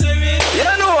my spirit.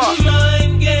 Yeah, no.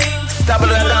 Mind games. Stop it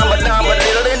down, but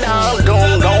little it down.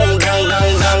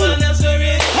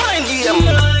 Mind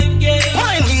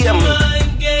game.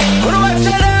 What do I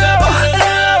tell you?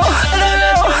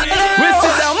 We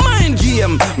sit down, mind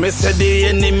game. Me say the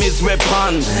enemy's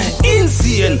weapon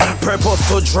insane, purpose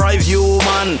to drive you,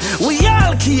 man. We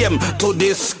all came to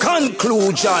this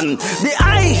conclusion. The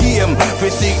I him, we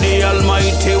seek the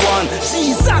Almighty One.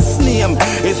 Jesus' name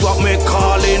is what me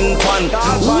calling pan.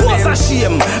 Was a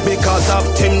shame because of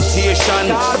temptation.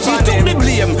 He took the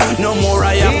blame, no more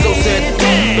I have to say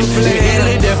damn. He heal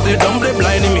the deaf, the dumb, the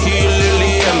blind, him heal the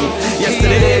lame.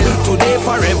 Yesterday, today,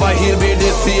 forever he'll be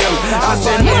the same. I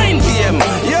said mind game,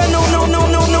 yeah, no.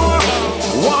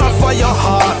 War for your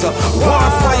heart,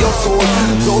 war for your soul.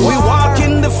 Though we walk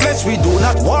in the flesh, we do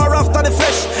not war after the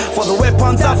flesh. For the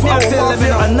weapons of our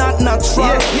warfare are not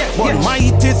natural, but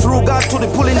mighty through God to the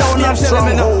pulling down of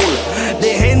stronghold. The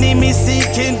enemy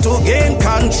seeking to gain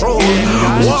control.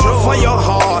 War for your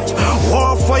heart,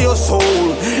 war for your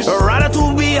soul. Rather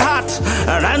to be hot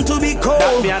than to be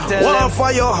cold. War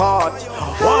for your heart,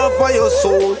 war for your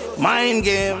soul. Mind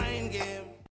game.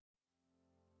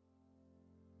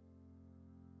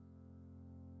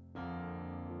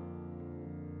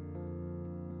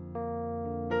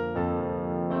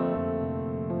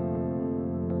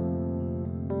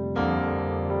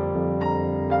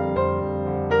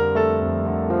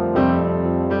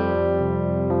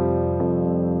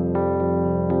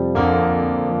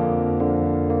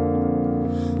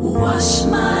 Wash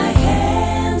my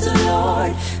hands,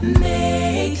 Lord,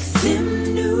 make them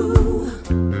new.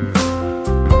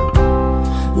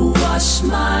 Wash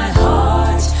my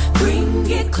heart, bring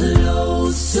it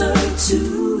closer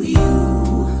to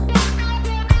you.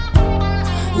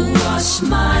 Wash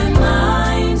my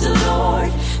mind,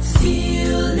 Lord,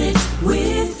 fill it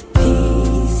with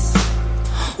peace.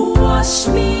 Wash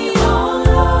me all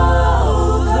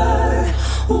over,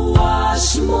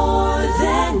 wash more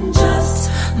than just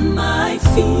my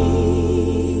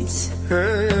feet.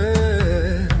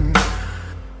 Hey,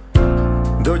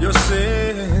 though your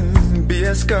sins be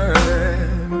as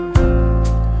scarlet,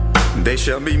 they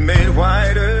shall be made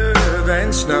whiter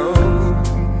than snow.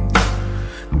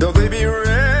 Though they be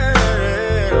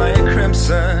red like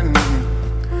Samson.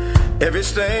 Every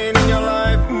stain in your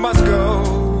life must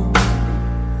go.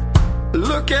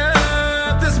 Look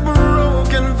at this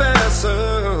broken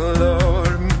vessel,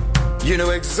 Lord. You know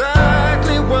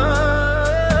exactly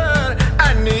what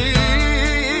I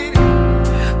need.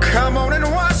 Come on and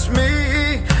wash me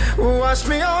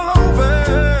all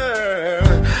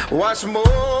over. Wash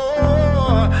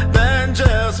more than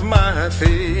just my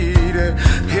feet.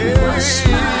 Yeah. Wash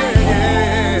my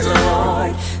hands,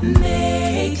 Lord,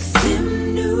 make them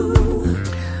new.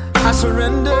 I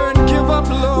surrender and give up,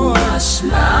 Lord. Wash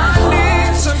my I heart,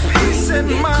 need some peace in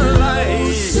my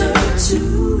life. closer to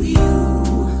you.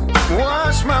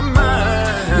 Wash my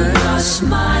mind. Wash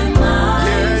my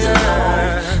mind,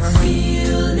 Lord,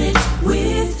 fill it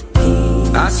with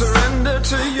peace. I surrender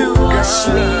to you, Wash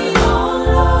God. me, oh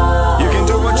Lord. You can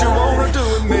do what you want to do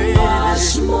with me.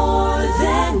 Wash more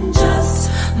than just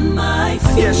my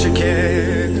feet. Yes, you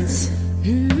can.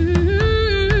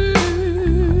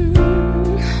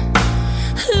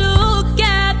 Look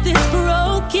at this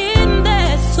broken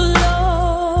vessel,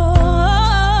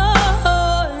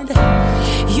 Lord.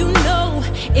 You know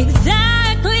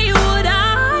exactly what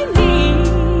I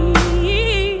need.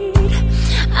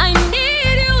 I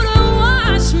need you to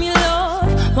wash me,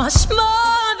 Lord. Wash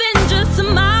more than just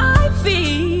my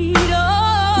feet, oh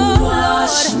Lord.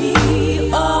 Wash me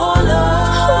all over.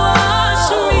 Wash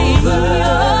me, oh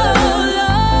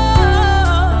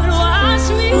Lord. Wash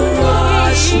me.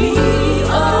 Wash me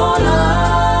all over.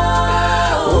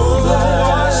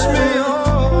 Wash me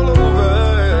all over.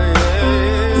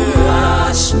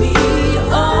 Wash me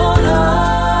all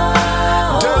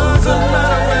over. Doesn't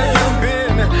matter where you've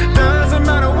been. Doesn't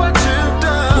matter what you've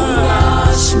done.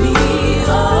 Wash me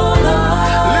all over.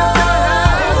 Lift your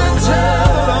hands and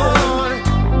tell the Lord.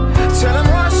 Tell him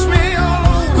wash me all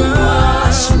over.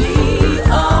 Wash me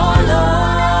all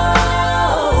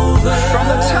over. From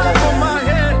the top of my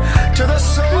head to the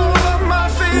sole of my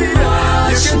feet.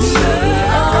 Wash You can me say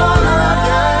all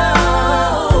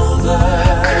over.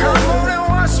 come on and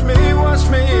wash me, wash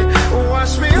me,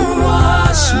 wash me all over.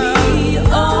 Wash me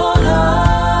all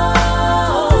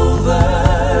over.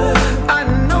 I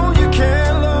know you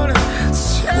can, Lord.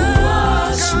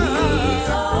 Wash me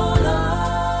all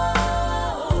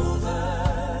over.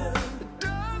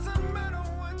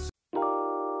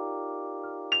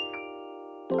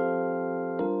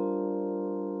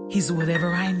 He's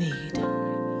whatever I need,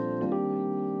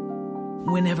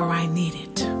 whenever I need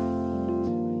it.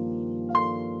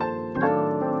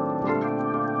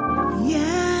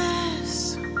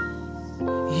 Yes,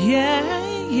 yeah,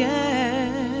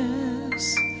 yes,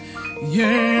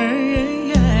 yeah,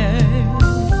 yes.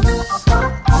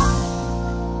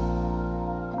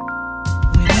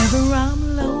 Whenever I'm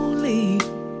lonely,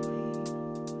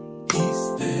 He's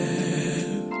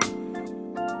there.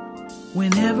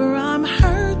 Whenever I'm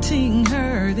hurting,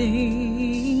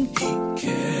 He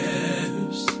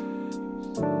cares.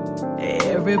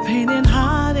 Every pain and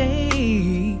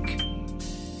heartache,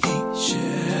 He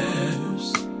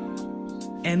shares.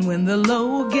 And when the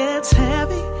load gets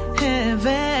heavy, He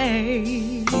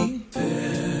bears.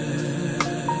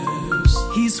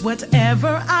 He's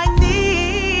whatever I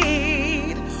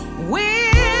need,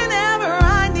 whenever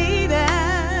I need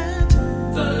it.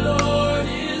 The Lord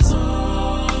is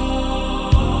all.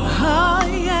 Oh,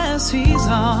 yes, He's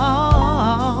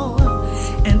all.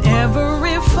 And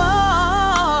every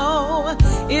foe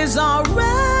is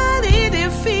already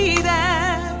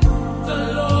defeated. The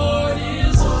Lord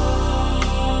is all.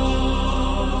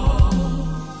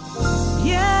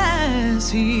 Yes,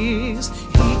 He is.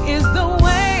 He is the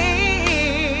way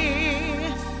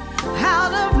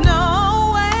out of no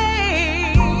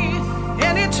way.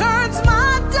 And He turns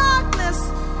my darkness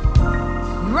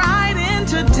right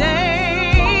into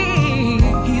day.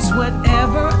 He's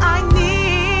whatever I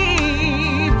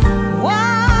need,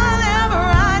 whatever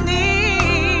I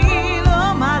need,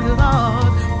 oh my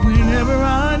Lord, whenever I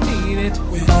need it,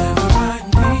 whenever I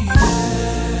need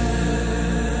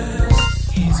it.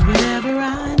 He's whatever I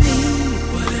need,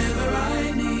 whatever I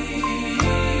need,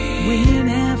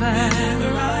 whenever I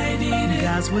need it.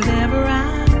 God's whatever I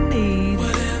need,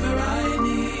 whatever I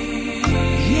need.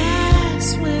 Yes,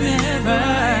 whenever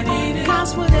I need it.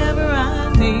 God's whatever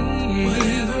I need.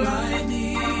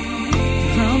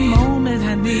 From the moment I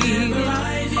need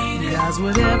it, God's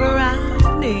whatever I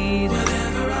need.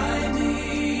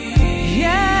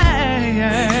 Yeah,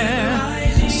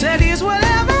 yeah. Said He's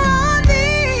whatever I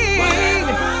need.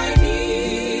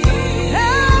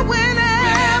 Yeah,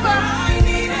 whenever.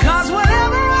 'Cause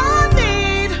whatever I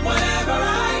need,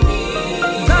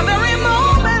 the very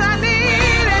moment I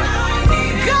need it,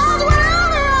 God's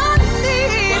whatever I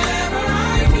need.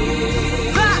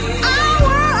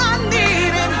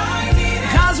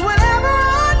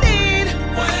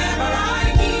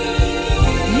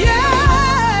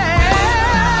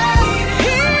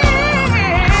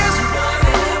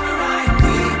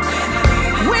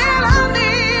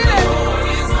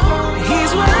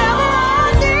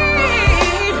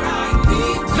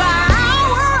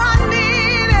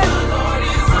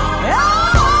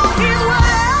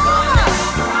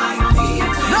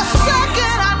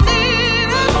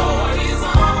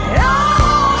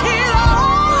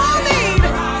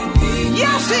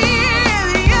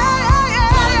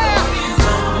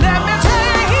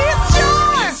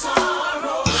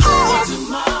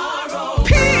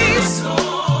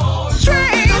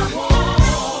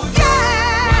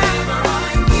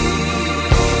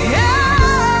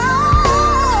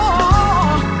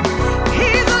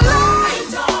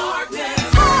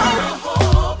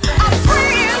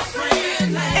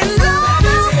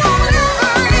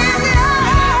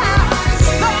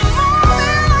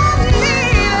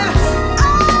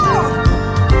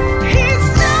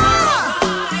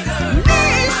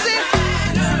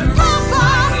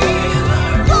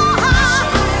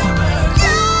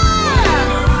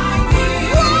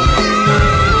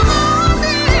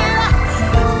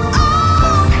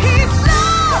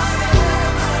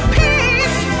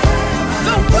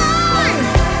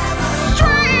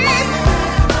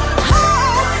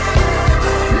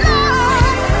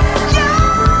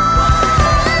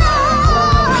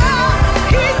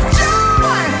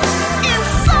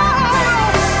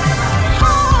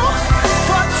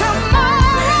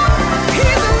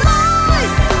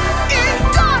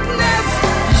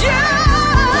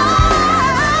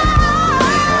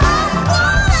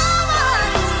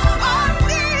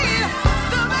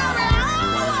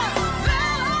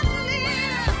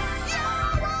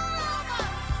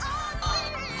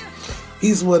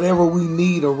 He's whatever we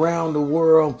need around the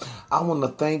world. I want to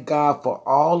thank God for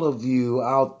all of you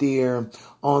out there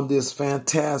on this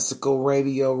fantastical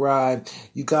radio ride.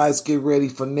 You guys get ready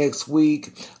for next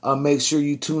week. Make sure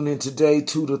you tune in today,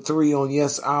 2 to 3 on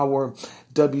Yes Hour,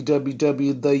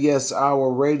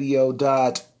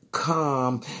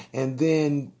 www.theyeshourradio.com, and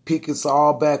then pick us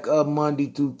all back up Monday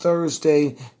through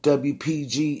Thursday,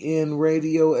 WPGN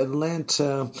Radio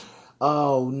Atlanta,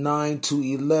 9 to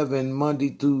 11, Monday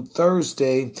through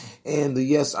Thursday, and the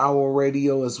Yes Hour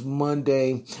Radio is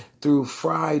Monday through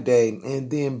Friday.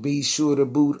 And then be sure to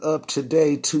boot up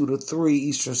today, 2 to 3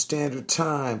 Eastern Standard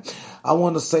Time. I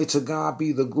want to say to God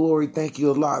be the glory. Thank you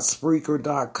a lot.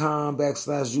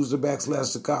 Spreaker.com/user/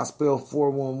 the gospel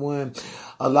 411.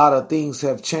 A lot of things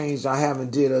have changed. I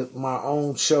haven't did my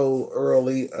own show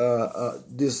early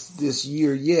this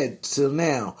year yet till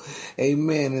now.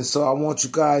 Amen. And so I want you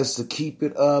guys to keep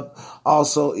it up.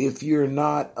 Also, if you're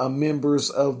not members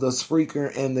of the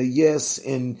Spreaker and the Yes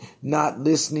and not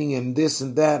listening and this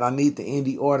and that, I need the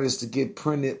indie artists to get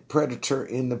printed Predator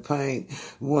in the Paint.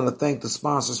 We want to thank the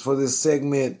sponsors for this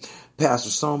segment. Pastor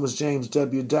Somers, James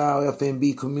W. Dow,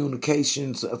 FNB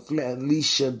Communications,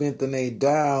 Alicia Bentham A.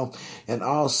 Dow, and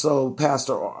also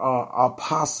Pastor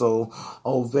Apostle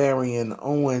Ovarian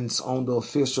Owens on the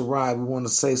official ride. We want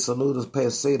to say saludos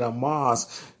peseta mas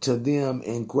to them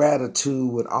in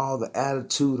gratitude with all the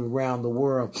attitude around the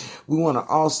world. We want to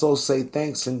also say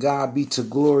thanks and God be to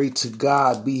glory, to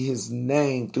God be his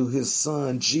name through his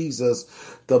son Jesus,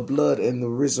 the blood and the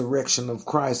resurrection of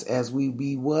Christ, as we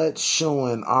be what?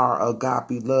 Showing our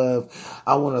agape love.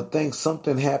 I want to thank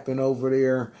something happened over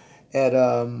there at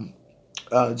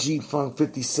G-Funk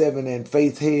 57 and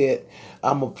Faith Head.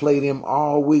 I'm going to play them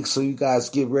all week, so you guys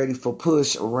get ready for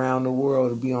Push Around the World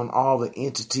to be on all the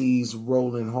entities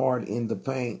rolling hard in the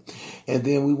paint. And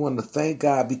then we want to thank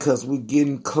God because we're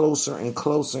getting closer and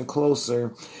closer and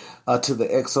closer to the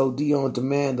XOD On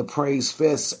Demand, the Praise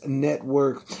Fest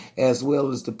Network, as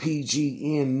well as the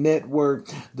PGN Network,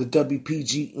 the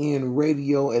WPGN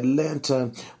Radio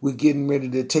Atlanta. We're getting ready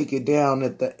to take it down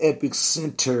at the Epic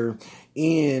Center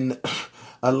in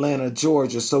Atlanta,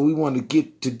 Georgia. So we want to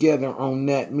get together on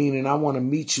that, meaning I want to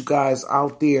meet you guys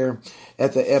out there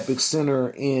at the Epic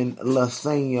Center in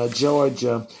Lafayette,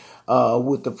 Georgia,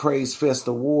 with the Praise Fest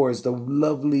Awards. The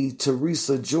lovely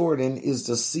Teresa Jordan is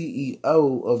the CEO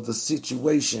of the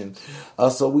situation.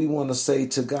 So we want to say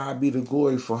to God be the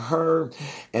glory for her.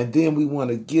 And then we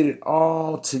want to get it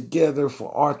all together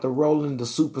for Arthur Rowland, the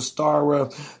superstar,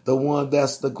 the one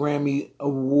that's the Grammy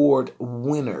Award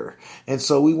winner. And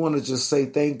so we want to just say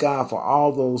thank God for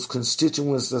all those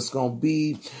constituents that's going to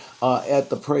be at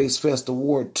the Praise Fest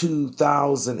Award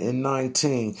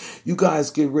 2019. You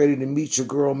guys get ready to meet your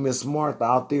girl, Miss Martha,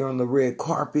 out there on the red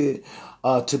carpet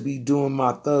to be doing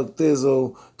my Thug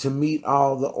Thizzle, to meet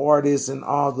all the artists and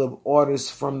all the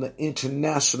artists from the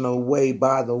international way,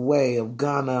 by the way, of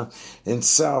Ghana and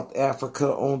South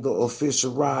Africa on the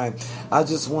official ride. I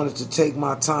just wanted to take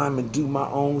my time and do my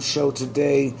own show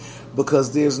today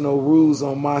because there's no rules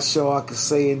on my show. I can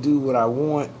say and do what I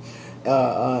want.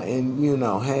 And you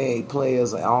know, hey,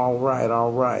 players, all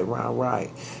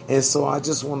right. And so I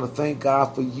just want to thank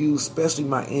God for you, especially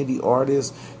my indie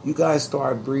artists. You guys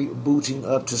start booting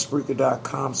up to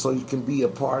Spreaker.com so you can be a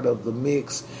part of the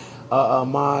mix.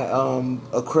 My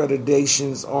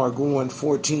accreditations are going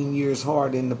 14 years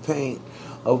hard in the paint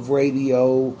of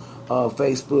radio,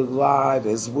 Facebook Live,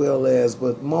 as well as,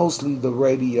 but mostly the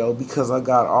radio, because I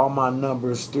got all my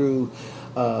numbers through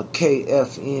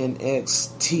KFNXT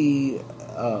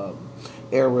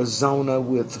Arizona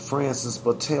with Francis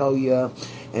Battaglia,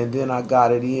 and then I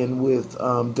got it in with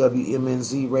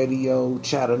WMNZ Radio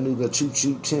Chattanooga,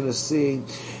 Choo-Choo, Tennessee,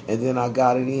 and then I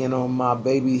got it in on my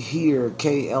baby here,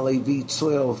 KLAV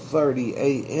 1230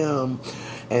 AM.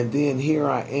 And then here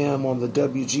I am on the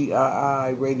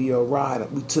WGII Radio Ride.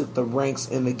 We took the ranks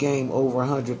in the game over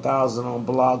 100,000 on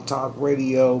Blog Talk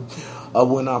Radio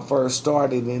when I first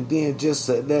started. And then just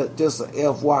a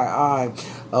FYI,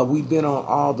 we've been on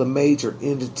all the major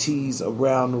entities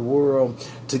around the world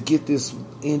to get this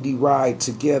indie ride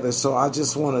together. So I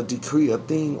just want to decree a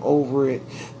thing over it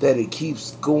that it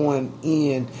keeps going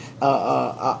in.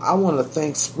 I want to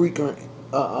thank Spreaker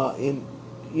in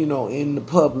the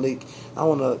public. I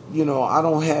want to, I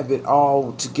don't have it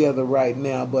all together right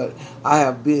now, but I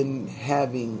have been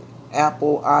having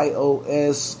Apple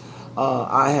iOS.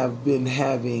 I have been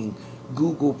having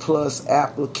Google Plus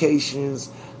applications.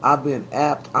 I'm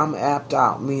apped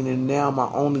out, meaning now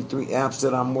my only 3 apps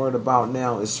that I'm worried about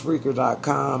now is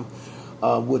Spreaker.com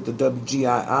with the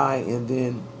WGII, and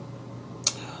then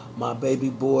my baby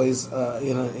boys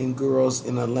and girls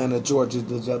in Atlanta, Georgia,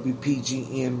 the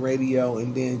WPGN radio,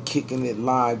 and then kicking it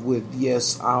live with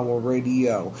Yes Our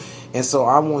Radio. And so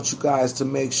I want you guys to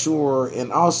make sure,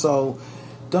 and also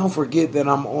don't forget that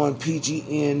I'm on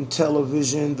PGN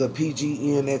television, the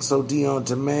PGN XOD on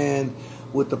demand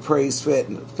with the Praise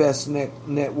Fest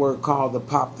network called the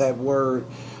Pop That Word.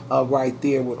 Right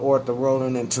there with Arthur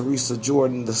Rowland and Teresa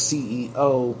Jordan, the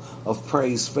CEO of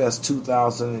Praise Fest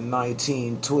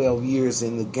 2019. 12 years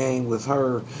in the game with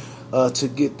her to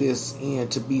get this in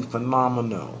to be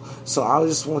phenomenal. So I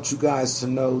just want you guys to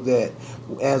know that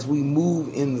as we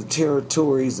move in the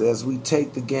territories, as we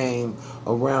take the game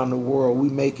around the world, we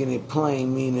making it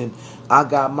plain, meaning I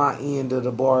got my end of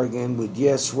the bargain with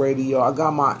Yes Radio. I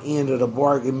got my end of the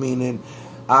bargain, meaning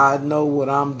I know what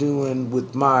I'm doing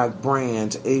with my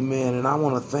brand. Amen. And I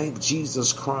want to thank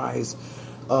Jesus Christ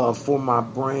for my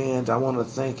brand. I want to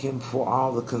thank him for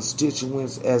all the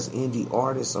constituents as indie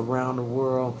artists around the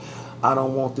world. I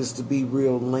don't want this to be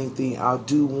real lengthy. I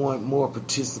do want more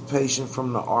participation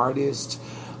from the artists.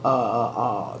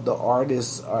 The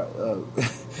artists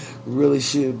really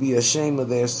should be ashamed of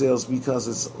themselves because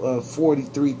it's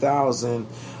 43,000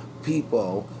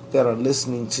 people that are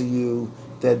listening to you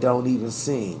that don't even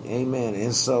sing. Amen.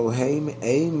 And so, hey,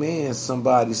 amen,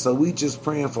 somebody. So we just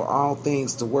praying for all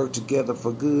things to work together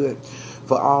for good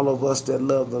for all of us that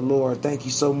love the Lord. Thank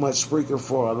you so much, Spreaker,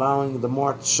 for allowing the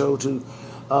Martha Show to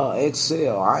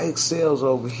excel. I excels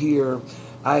over here.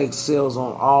 I excels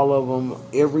on all of them.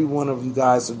 Every one of you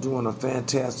guys are doing a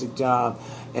fantastic job,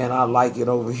 and I like it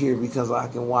over here because I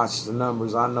can watch the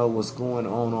numbers. I know what's going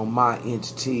on my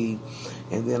entity,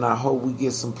 and then I hope we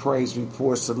get some praise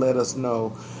reports to let us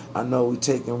know. I know we're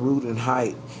taking root and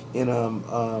height in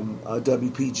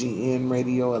WPGN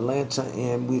Radio Atlanta,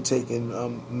 and we're taking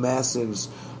massives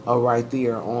right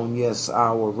there on Yes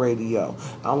Our Radio.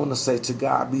 I want to say to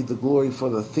God be the glory for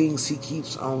the things he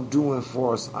keeps on doing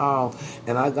for us all.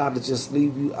 And I got to just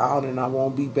leave you out, and I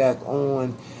won't be back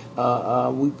on.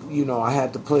 I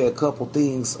had to play a couple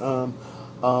things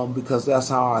because that's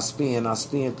how I spin. I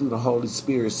spin through the Holy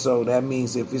Spirit. So that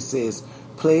means if it says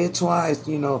play it twice,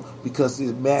 because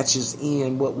it matches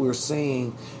in what we're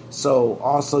saying. So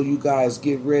also you guys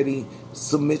get ready.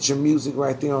 Submit your music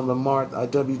right there on the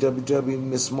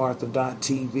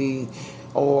www.missmartha.tv,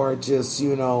 or just,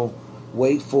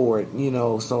 wait for it,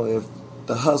 so if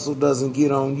the hustle doesn't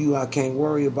get on you, I can't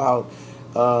worry about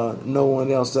no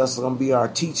one else. That's going to be our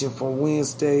teaching for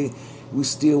Wednesday. We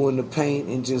still in the paint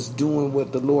and just doing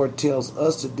what the Lord tells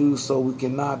us to do, so we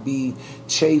cannot be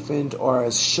chafened or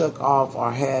shook off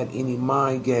or had any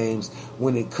mind games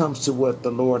when it comes to what the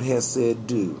Lord has said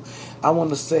do. I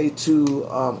want to say to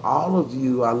all of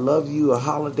you, I love you. A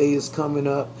holiday is coming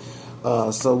up,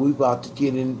 so we about to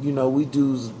get in. We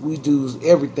do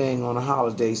everything on a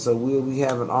holiday, so we'll be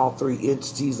having all three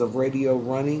entities of radio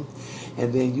running,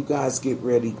 and then you guys get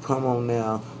ready. Come on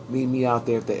now. Meet me out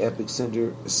there at the Epic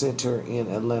Center in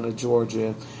Atlanta,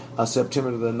 Georgia,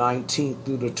 September the 19th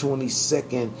through the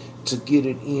 22nd to get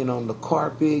it in on the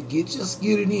carpet. Just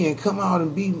get it in. Come out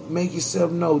and make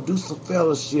yourself know. Do some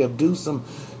fellowship. Do some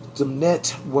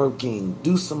networking.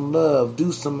 Do some love.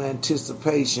 Do some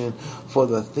anticipation for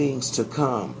the things to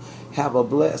come. Have a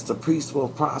blessed, a peaceful,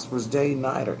 prosperous day,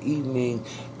 night, or evening.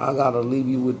 I gotta leave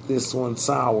you with this one,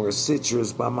 Sour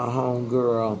Citrus by my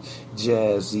homegirl,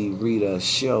 Jazzy Rita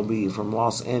Shelby from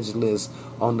Los Angeles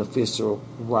on the Official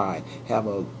Ride. Have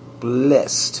a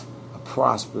blessed, a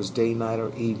prosperous day, night,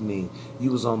 or evening.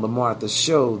 You was on the Martha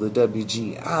Show, the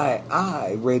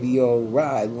WGII Radio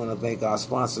Ride. Want to thank our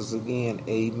sponsors again.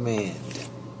 Amen.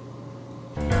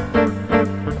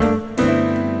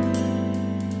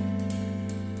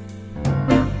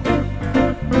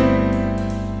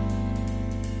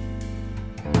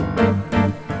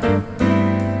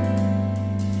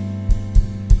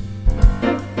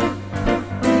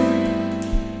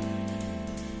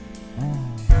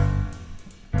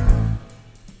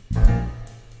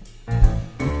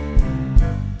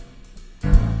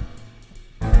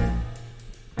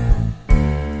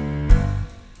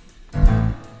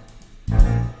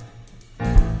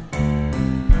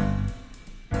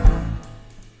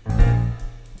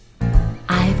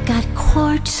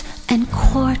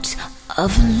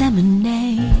 Of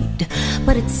lemonade,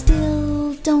 but it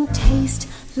still don't taste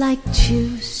like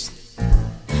juice.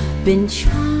 Been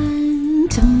trying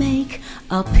to make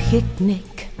a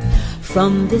picnic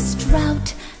from this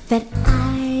drought that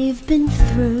I've been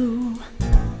through.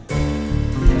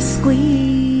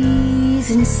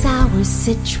 Squeezing sour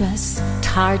citrus,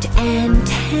 tart and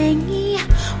tangy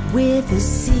with a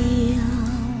seal.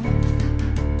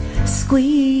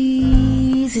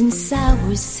 Squeeze squeeze and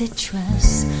sour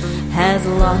citrus has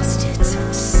lost its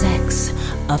sex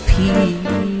appeal.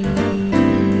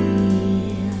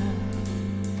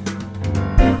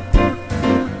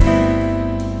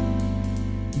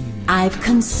 I've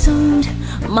consumed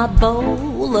my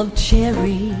bowl of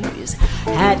cherries,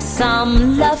 had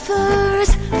some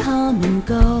lovers come and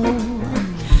go.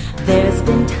 There's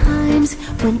been times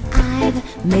when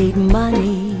I've made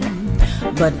money,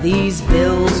 but these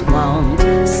bills won't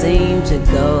seem to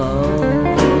go.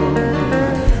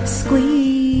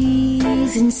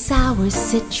 Squeeze and sour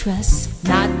citrus,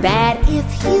 not bad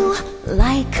if you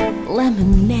like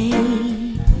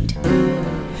lemonade.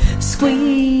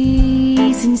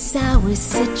 Squeeze and sour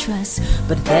citrus,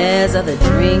 but there's other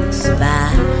drinks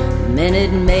by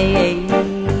Minute Maid.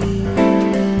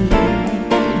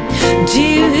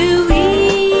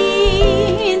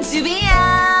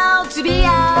 To be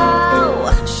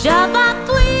out, Shabbat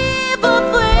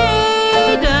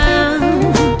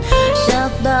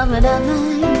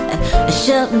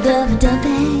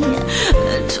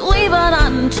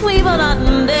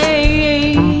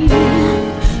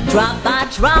drop by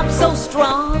drop, so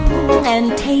strong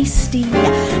and tasty.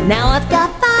 Now I've got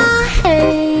the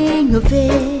hang of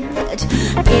it.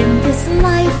 In this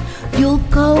life, you'll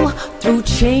go through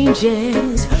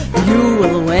changes. You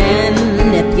will win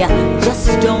if you just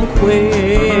don't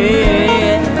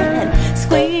quit.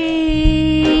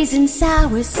 Squeeze and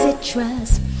sour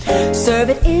citrus, serve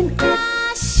it in a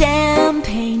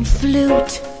champagne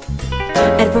flute.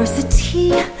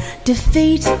 Adversity,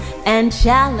 defeat, and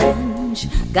challenge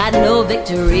got no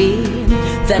victory.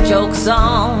 The joke's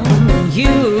on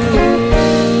you.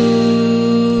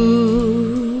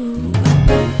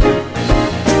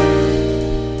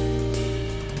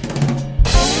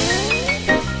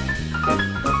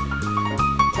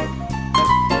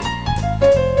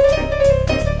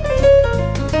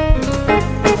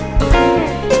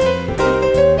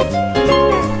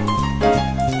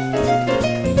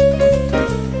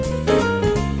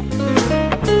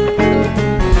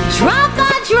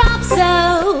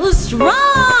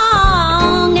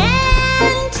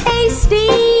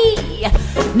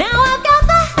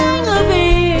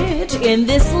 In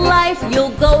this life, you'll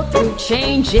go through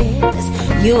changes.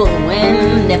 You'll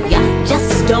win if you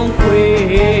just don't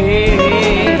quit.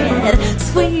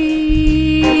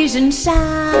 Squeeze and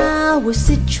sour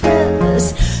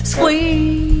citrus.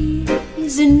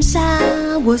 Squeeze and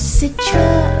sour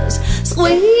citrus.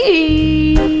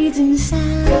 Squeeze and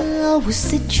sour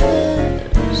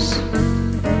citrus.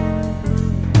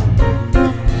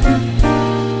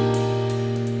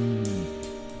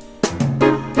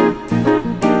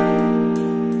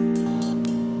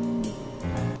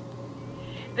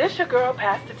 This your girl,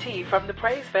 Pastor T from the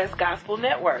Praise Fest Gospel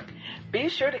Network. Be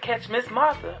sure to catch Miss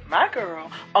Martha, my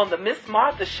girl, on the Miss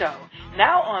Martha Show,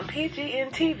 now on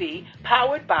PGN TV,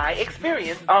 powered by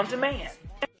Experience on Demand.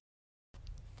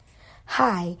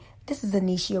 Hi, this is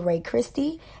Anisha Ray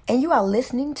Christie, and you are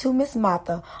listening to Miss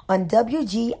Martha on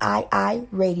WGII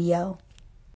Radio.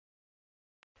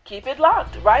 Keep it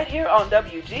locked right here on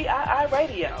WGII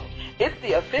Radio. It's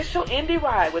the official indie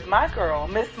ride with my girl,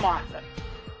 Miss Martha.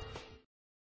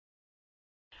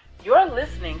 You're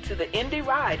listening to the Indie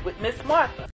Ride with Miss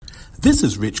Martha. This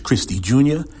is Rich Christie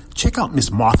Jr. Check out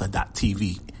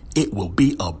MissMartha.tv. It will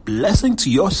be a blessing to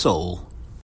your soul.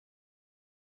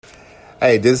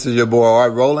 Hey, this is your boy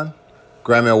Art Rowland,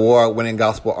 Grammy Award-winning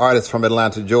gospel artist from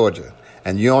Atlanta, Georgia.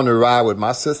 And you're on the ride with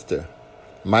my sister,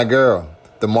 my girl,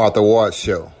 The Martha Ward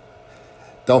Show.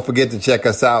 Don't forget to check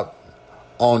us out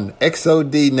on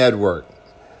XOD Network,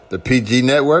 the PG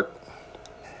Network,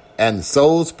 and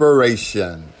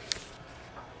Soulspiration.